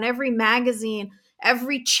billboard, on every magazine,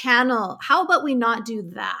 every channel? How about we not do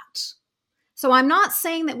that? So I'm not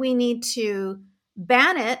saying that we need to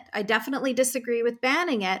ban it. I definitely disagree with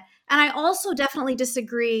banning it. And I also definitely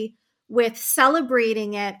disagree with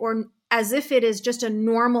celebrating it or as if it is just a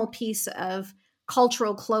normal piece of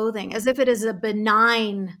cultural clothing, as if it is a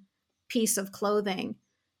benign piece of clothing,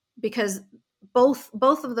 because both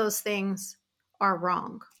of those things are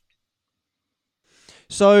wrong.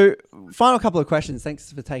 So, final couple of questions.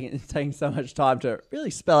 Thanks for taking so much time to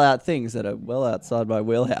really spell out things that are well outside my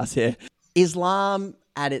wheelhouse here. Islam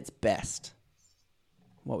at its best,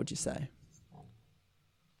 what would you say?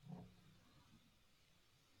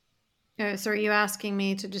 So are you asking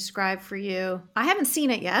me to describe for you? I haven't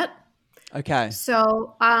seen it yet. Okay.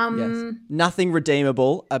 So, yes. Nothing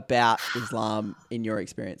redeemable about Islam in your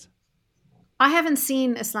experience? I haven't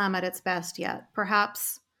seen Islam at its best yet.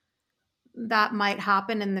 Perhaps that might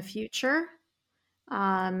happen in the future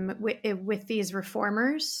with these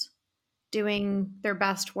reformers doing their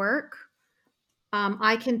best work.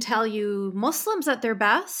 I can tell you Muslims at their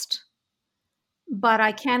best, but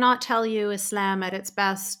I cannot tell you Islam at its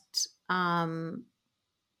best right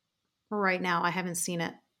now. I haven't seen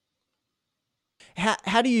it.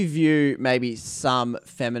 How do you view maybe some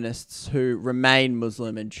feminists who remain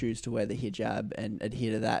Muslim and choose to wear the hijab and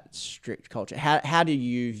adhere to that strict culture? How do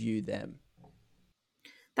you view them?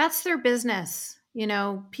 That's their business.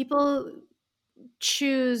 People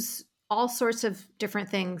choose all sorts of different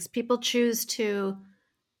things. People choose to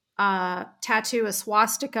tattoo a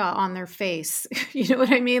swastika on their face. You know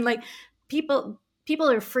what I mean? Like people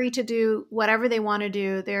are free to do whatever they want to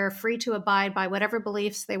do. They're free to abide by whatever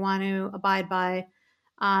beliefs they want to abide by.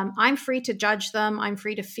 I'm free to judge them. I'm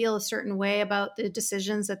free to feel a certain way about the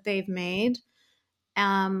decisions that they've made.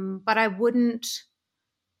 But I wouldn't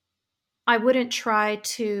try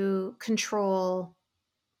to control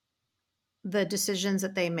the decisions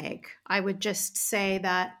that they make. I would just say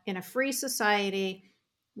that in a free society,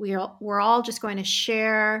 we're all just going to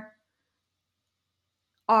share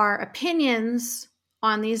our opinions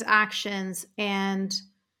on these actions, and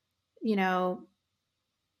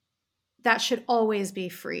that should always be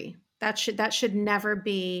free. That should never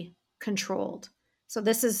be controlled. So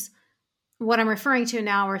this is what I'm referring to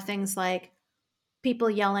now are things like people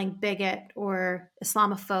yelling bigot or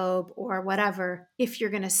Islamophobe or whatever. If you're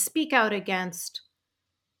going to speak out against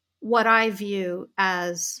what I view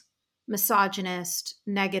as misogynist,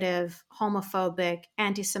 negative, homophobic,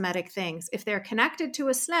 anti-Semitic things, if they're connected to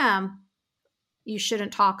Islam, you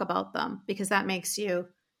shouldn't talk about them because that makes you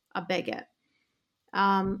a bigot.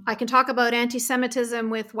 I can talk about anti-Semitism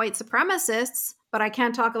with white supremacists, but I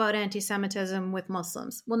can't talk about anti-Semitism with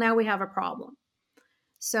Muslims. Well, now we have a problem.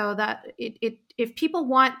 So that if people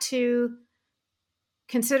want to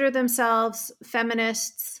consider themselves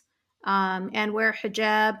feminists and wear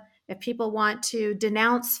hijab, if people want to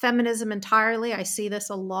denounce feminism entirely, I see this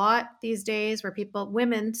a lot these days where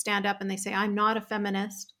women stand up and they say, I'm not a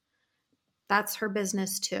feminist. That's her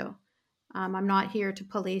business too. I'm not here to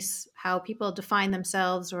police how people define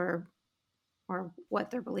themselves or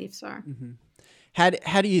what their beliefs are. Mm-hmm.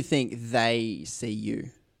 How do you think they see you?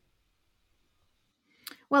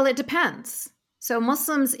 Well, it depends. So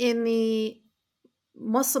Muslims in the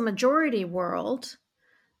Muslim majority world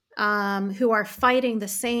who are fighting the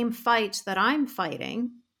same fight that I'm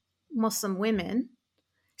fighting, Muslim women,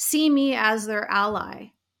 see me as their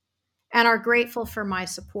ally and are grateful for my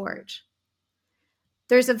support.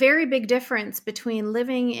 There's a very big difference between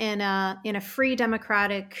living in a free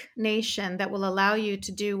democratic nation that will allow you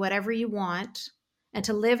to do whatever you want and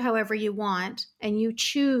to live however you want, and you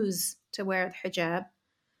choose to wear the hijab.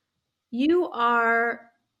 You are,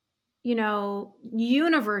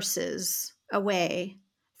 universes away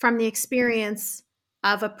from the experience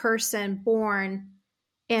of a person born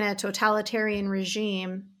in a totalitarian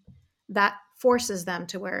regime that forces them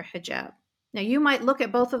to wear a hijab. Now, you might look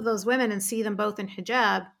at both of those women and see them both in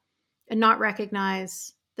hijab and not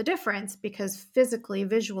recognize the difference because physically,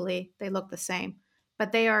 visually, they look the same,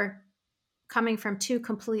 but they are coming from two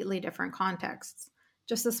completely different contexts.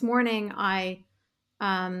 Just this morning, I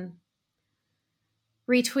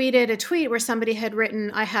retweeted a tweet where somebody had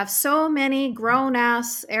written, I have so many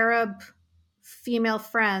grown-ass Arab female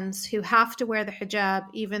friends who have to wear the hijab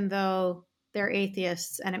even though they're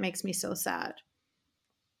atheists, and it makes me so sad.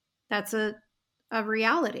 That's a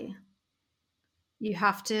reality. You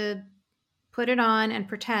have to put it on and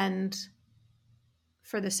pretend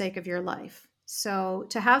for the sake of your life. So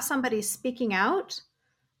to have somebody speaking out,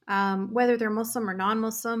 whether they're Muslim or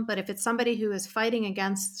non-Muslim, but if it's somebody who is fighting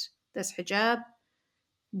against this hijab,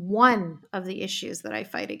 one of the issues that I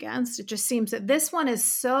fight against, it just seems that this one is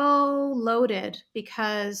so loaded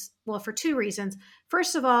because, well, for two reasons.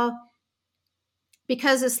 First of all,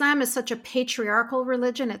 because Islam is such a patriarchal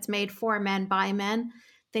religion, it's made for men by men,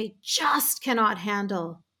 they just cannot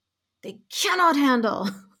handle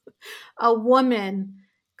a woman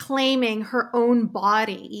claiming her own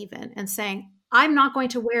body even and saying, I'm not going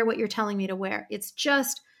to wear what you're telling me to wear. It's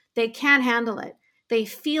just, they can't handle it. They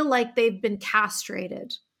feel like they've been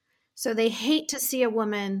castrated. So they hate to see a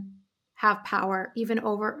woman have power even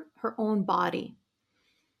over her own body.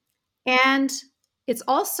 And it's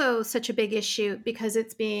also such a big issue because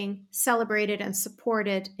it's being celebrated and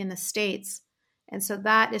supported in the States. And so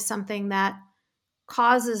that is something that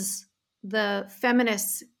causes the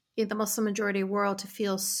feminists in the Muslim majority world to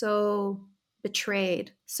feel so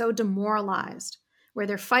betrayed, so demoralized, where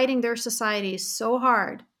they're fighting their societies so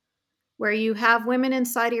hard, where you have women in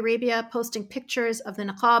Saudi Arabia posting pictures of the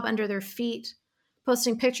niqab under their feet,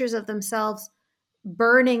 posting pictures of themselves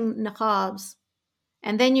burning niqabs.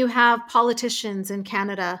 And then you have politicians in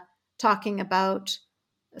Canada talking about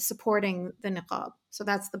supporting the niqab. So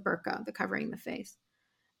that's the burqa, the covering the face.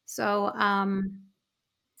 So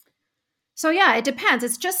yeah, it depends.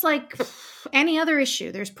 It's just like any other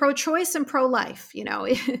issue. There's pro-choice and pro-life.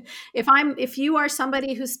 If you are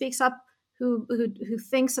somebody who speaks up, who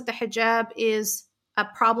thinks that the hijab is a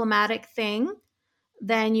problematic thing,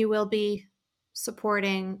 then you will be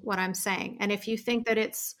supporting what I'm saying. And if you think that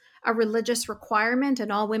it's a religious requirement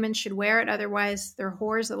and all women should wear it, otherwise they're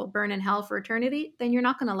whores that will burn in hell for eternity, then you're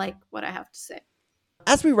not going to like what I have to say.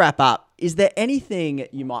 As we wrap up, is there anything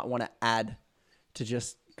you might want to add to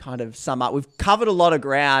just kind of sum up? We've covered a lot of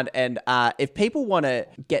ground, and if people want to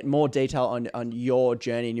get more detail on your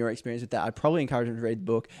journey and your experience with that, I'd probably encourage them to read the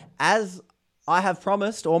book. As I have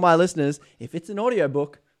promised all my listeners, if it's an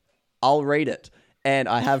audiobook, I'll read it. And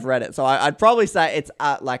I have read it. So I'd probably say it's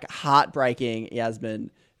like heartbreaking,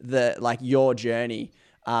 Yasmin, your journey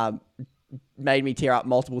made me tear up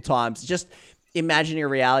multiple times. Just imagining a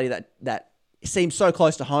reality that seems so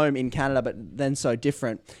close to home in Canada, but then so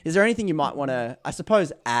different. Is there anything you might want to, I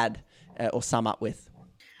suppose, add or sum up with?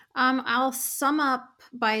 I'll sum up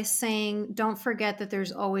by saying, don't forget that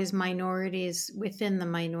there's always minorities within the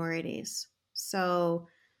minorities. So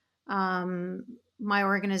my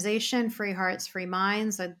organization, Free Hearts, Free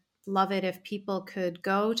Minds, I'd love it if people could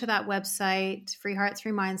go to that website,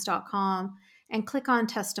 freeheartsfreeminds.com, and click on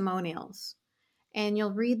testimonials. And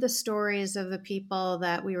you'll read the stories of the people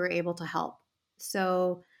that we were able to help.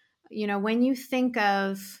 So, when you think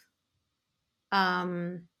of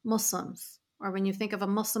Muslims or when you think of a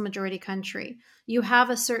Muslim majority country, you have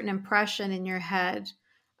a certain impression in your head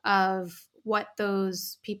of what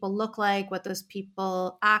those people look like, what those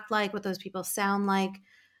people act like, what those people sound like.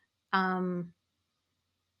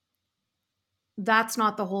 That's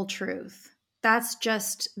not the whole truth. That's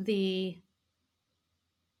just the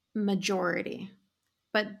majority.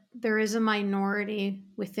 But there is a minority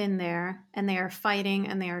within there, and they are fighting,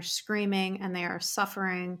 and they are screaming, and they are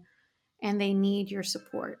suffering, and they need your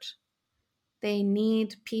support. They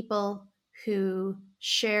need people who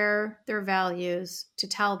share their values to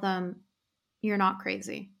tell them, you're not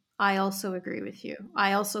crazy. I also agree with you.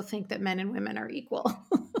 I also think that men and women are equal.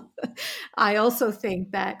 I also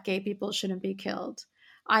think that gay people shouldn't be killed.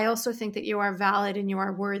 I also think that you are valid and you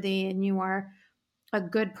are worthy and you are a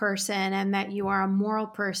good person and that you are a moral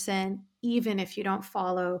person, even if you don't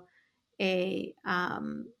follow a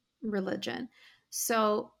religion.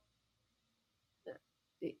 So,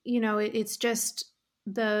 it's just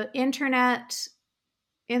the internet,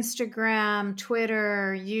 Instagram,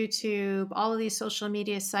 Twitter, YouTube, all of these social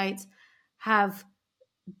media sites have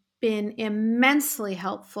been immensely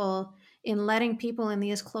helpful in letting people in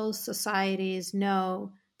these closed societies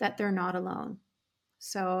know that they're not alone.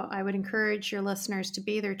 So I would encourage your listeners to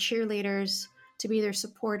be their cheerleaders, to be their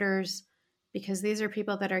supporters, because these are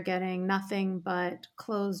people that are getting nothing but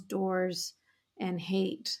closed doors and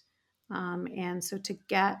hate. And so to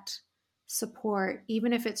get support,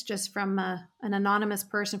 even if it's just from an anonymous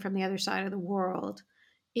person from the other side of the world,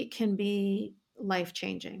 it can be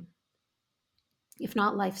life-changing, if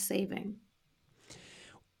not life-saving.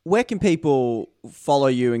 Where can people follow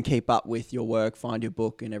you and keep up with your work, find your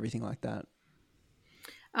book and everything like that?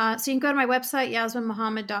 So you can go to my website,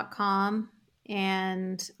 yasminmohammed.com,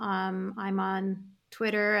 and I'm on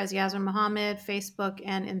Twitter as Yasmin Mohammed, Facebook,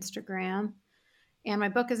 and Instagram. And my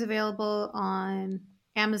book is available on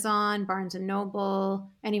Amazon, Barnes &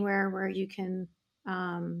 Noble, anywhere where you can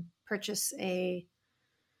purchase a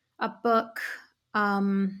book.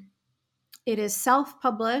 It is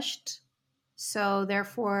self-published, so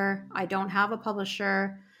therefore I don't have a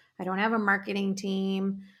publisher. I don't have a marketing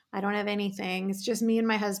team. I don't have anything. It's just me and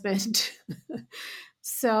my husband.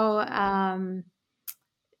 So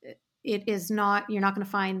it is not, you're not going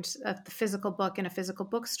to find the physical book in a physical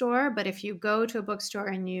bookstore, but if you go to a bookstore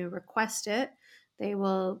and you request it, they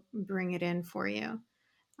will bring it in for you.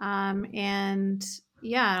 And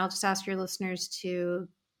I'll just ask your listeners to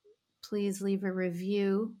please leave a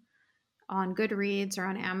review on Goodreads or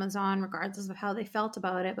on Amazon, regardless of how they felt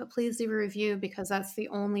about it. But please leave a review, because that's the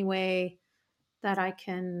only way that I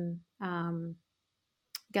can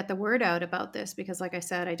get the word out about this. Because like I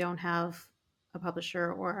said, I don't have a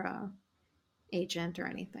publisher or a agent or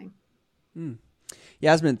anything.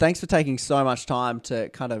 Yasmin, thanks for taking so much time to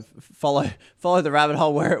kind of follow the rabbit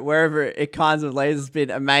hole wherever it kinds of leads. It's been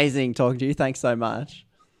amazing talking to you. Thanks so much.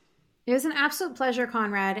 It was an absolute pleasure,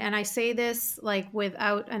 Conrad. And I say this like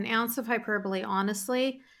without an ounce of hyperbole,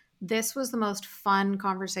 honestly. This was the most fun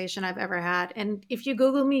conversation I've ever had. And if you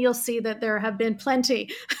Google me, you'll see that there have been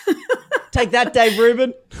plenty. Take that, Dave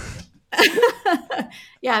Rubin.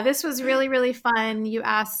 Yeah, this was really, really fun. You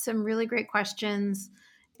asked some really great questions.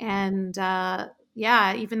 And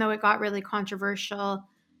even though it got really controversial,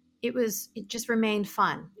 it just remained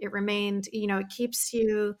fun. It remained, it keeps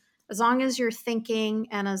you, as long as you're thinking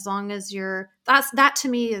and as long as that to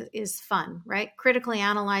me is fun, right? Critically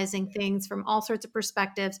analyzing things from all sorts of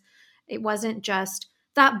perspectives. It wasn't just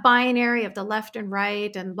that binary of the left and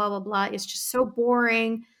right and blah, blah, blah. It's just so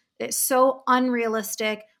boring. It's so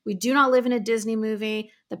unrealistic. We do not live in a Disney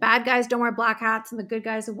movie. The bad guys don't wear black hats and the good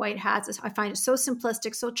guys have white hats. I find it so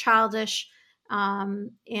simplistic, so childish.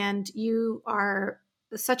 And you are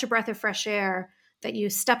such a breath of fresh air that you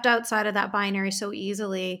stepped outside of that binary so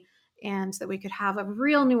easily, and that we could have a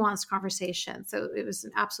real nuanced conversation. So it was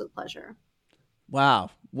an absolute pleasure. Wow.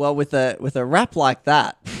 Well, with a rap like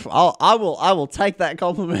that, I will take that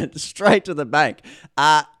compliment straight to the bank.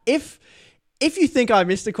 If you think I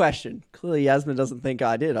missed a question, clearly Yasmin doesn't think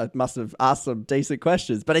I did. I must have asked some decent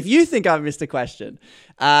questions. But if you think I missed a question,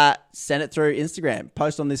 send it through Instagram.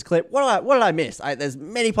 Post on this clip. What did I miss? There's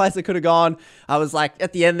many places I could have gone. I was like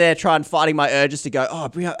at the end there fighting my urges to go,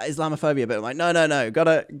 bring up Islamophobia. But I'm like, no.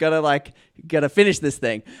 Gotta finish this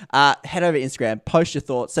thing. Head over to Instagram. Post your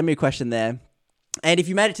thoughts. Send me a question there. And if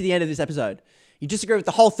you made it to the end of this episode, you disagree with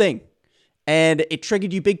the whole thing, and it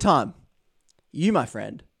triggered you big time, you, my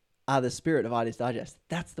friend, are the spirit of Ideas Digest.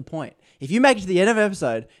 That's the point. If you make it to the end of an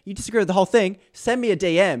episode, you disagree with the whole thing, send me a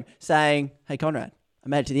DM saying, hey, Conrad, I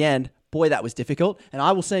made it to the end. Boy, that was difficult. And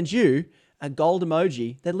I will send you a gold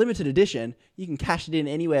emoji. They're limited edition. You can cash it in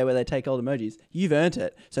anywhere where they take gold emojis. You've earned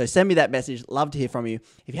it. So send me that message. Love to hear from you.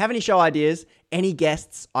 If you have any show ideas, any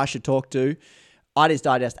guests I should talk to,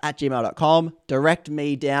 ideasdigest@gmail.com. Direct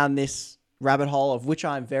me down this rabbit hole of which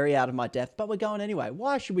I'm very out of my depth, but we're going anyway.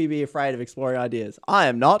 Why should we be afraid of exploring ideas? I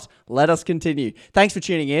am not. Let us continue. Thanks for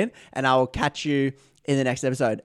tuning in, and I will catch you in the next episode.